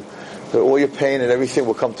show you that all your pain and everything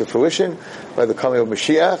will come to fruition by the coming of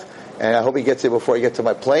Mashiach. And I hope he gets here before I get to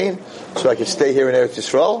my plane, so I can stay here in Eretz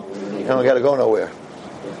Yisrael, and I don't got to go nowhere.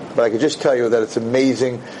 But I can just tell you that it's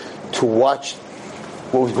amazing to watch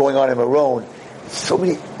what was going on in Meron. So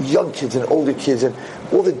many young kids and older kids, and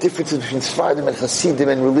all the differences between Sfardim and Hasidim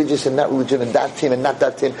and religious and not religious, and that team and not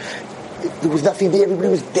that team. There was nothing there. Everybody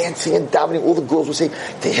was dancing and davening. All the girls were saying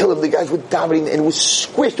Tehillim. The guys were davening, and it was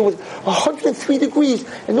squished. It was 103 degrees,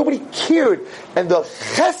 and nobody cared. And the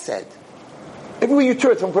chesed, everywhere you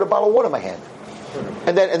turn, someone put a bottle of water in my hand.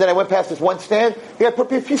 And then I went past this one stand. They had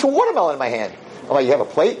put a piece of watermelon in my hand. I'm like, you have a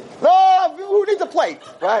plate? No, who needs a plate?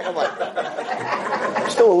 Right? I'm like, I'm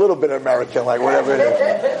still a little bit American, like whatever it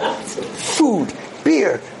is. Food,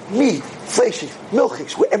 beer, meat, fleishiks,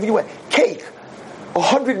 milchiks, wherever you went, cake.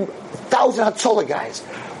 100,000 Hatzalah guys.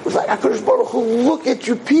 It was like, HaKadosh Baruch Hu, look at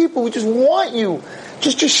your people. We just want you.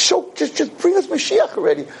 Just bring us Mashiach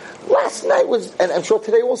already. Last night was, and I'm sure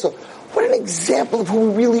today also, what an example of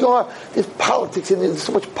who we really are. There's politics, and there's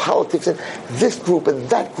so much politics, and this group and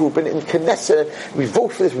that group, and in Knesset, and we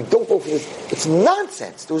vote for this, we don't vote for this. It's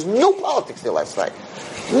nonsense. There was no politics there last night.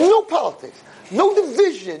 No politics. No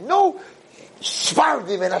division. No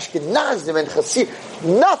Sfardim and Ashkenazim and Chasid.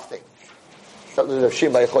 Nothing. That was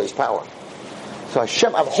Hashem by His power. So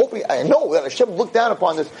Hashem, I'm hoping, I know that Hashem looked down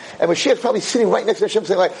upon this, and Mashiach's probably sitting right next to Hashem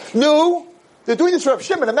saying like, no, they're doing this for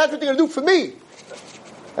Hashem, and imagine what they're going to do for me.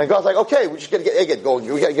 And God's like, okay, we just got to get Eged going.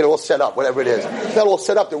 We got to get it all set up, whatever it is. It's not all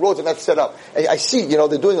set up. The roads are not set up. And I see, they're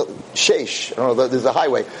doing Sheish. I don't know, there's a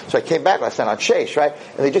highway. So I came back last night on Sheish, right?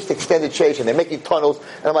 And they just extended Sheish, and they're making tunnels.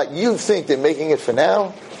 And I'm like, you think they're making it for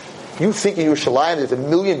now? You think in Yerushalayim there's 1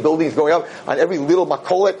 million buildings going up on every little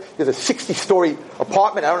makolet? There's a 60-story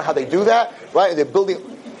apartment. I don't know how they do that, right? And they're building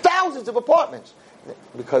thousands of apartments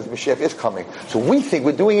because Mashiach is coming. So we think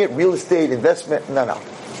we're doing it, real estate, investment. No.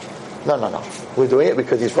 We're doing it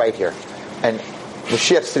because he's right here. And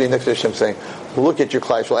Mashiach's sitting next to Hashem saying, well, look at your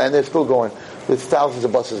Klal Yisrael. And they're still going. There's thousands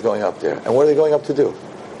of buses going up there. And what are they going up to do?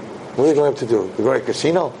 What are they going up to do? They're going to a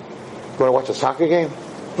casino? They're going to watch a soccer game?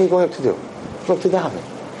 What are they going up to do? They're going up to daven.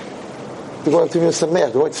 They're going up to be a Sameach.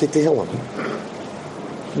 They're going to say Tehillim.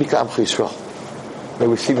 Mikam Yisrael. May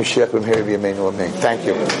we see Mashiach b'mehera b'yameinu amen. Thank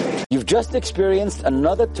you. You've just experienced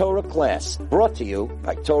another Torah class brought to you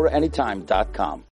by TorahAnytime.com.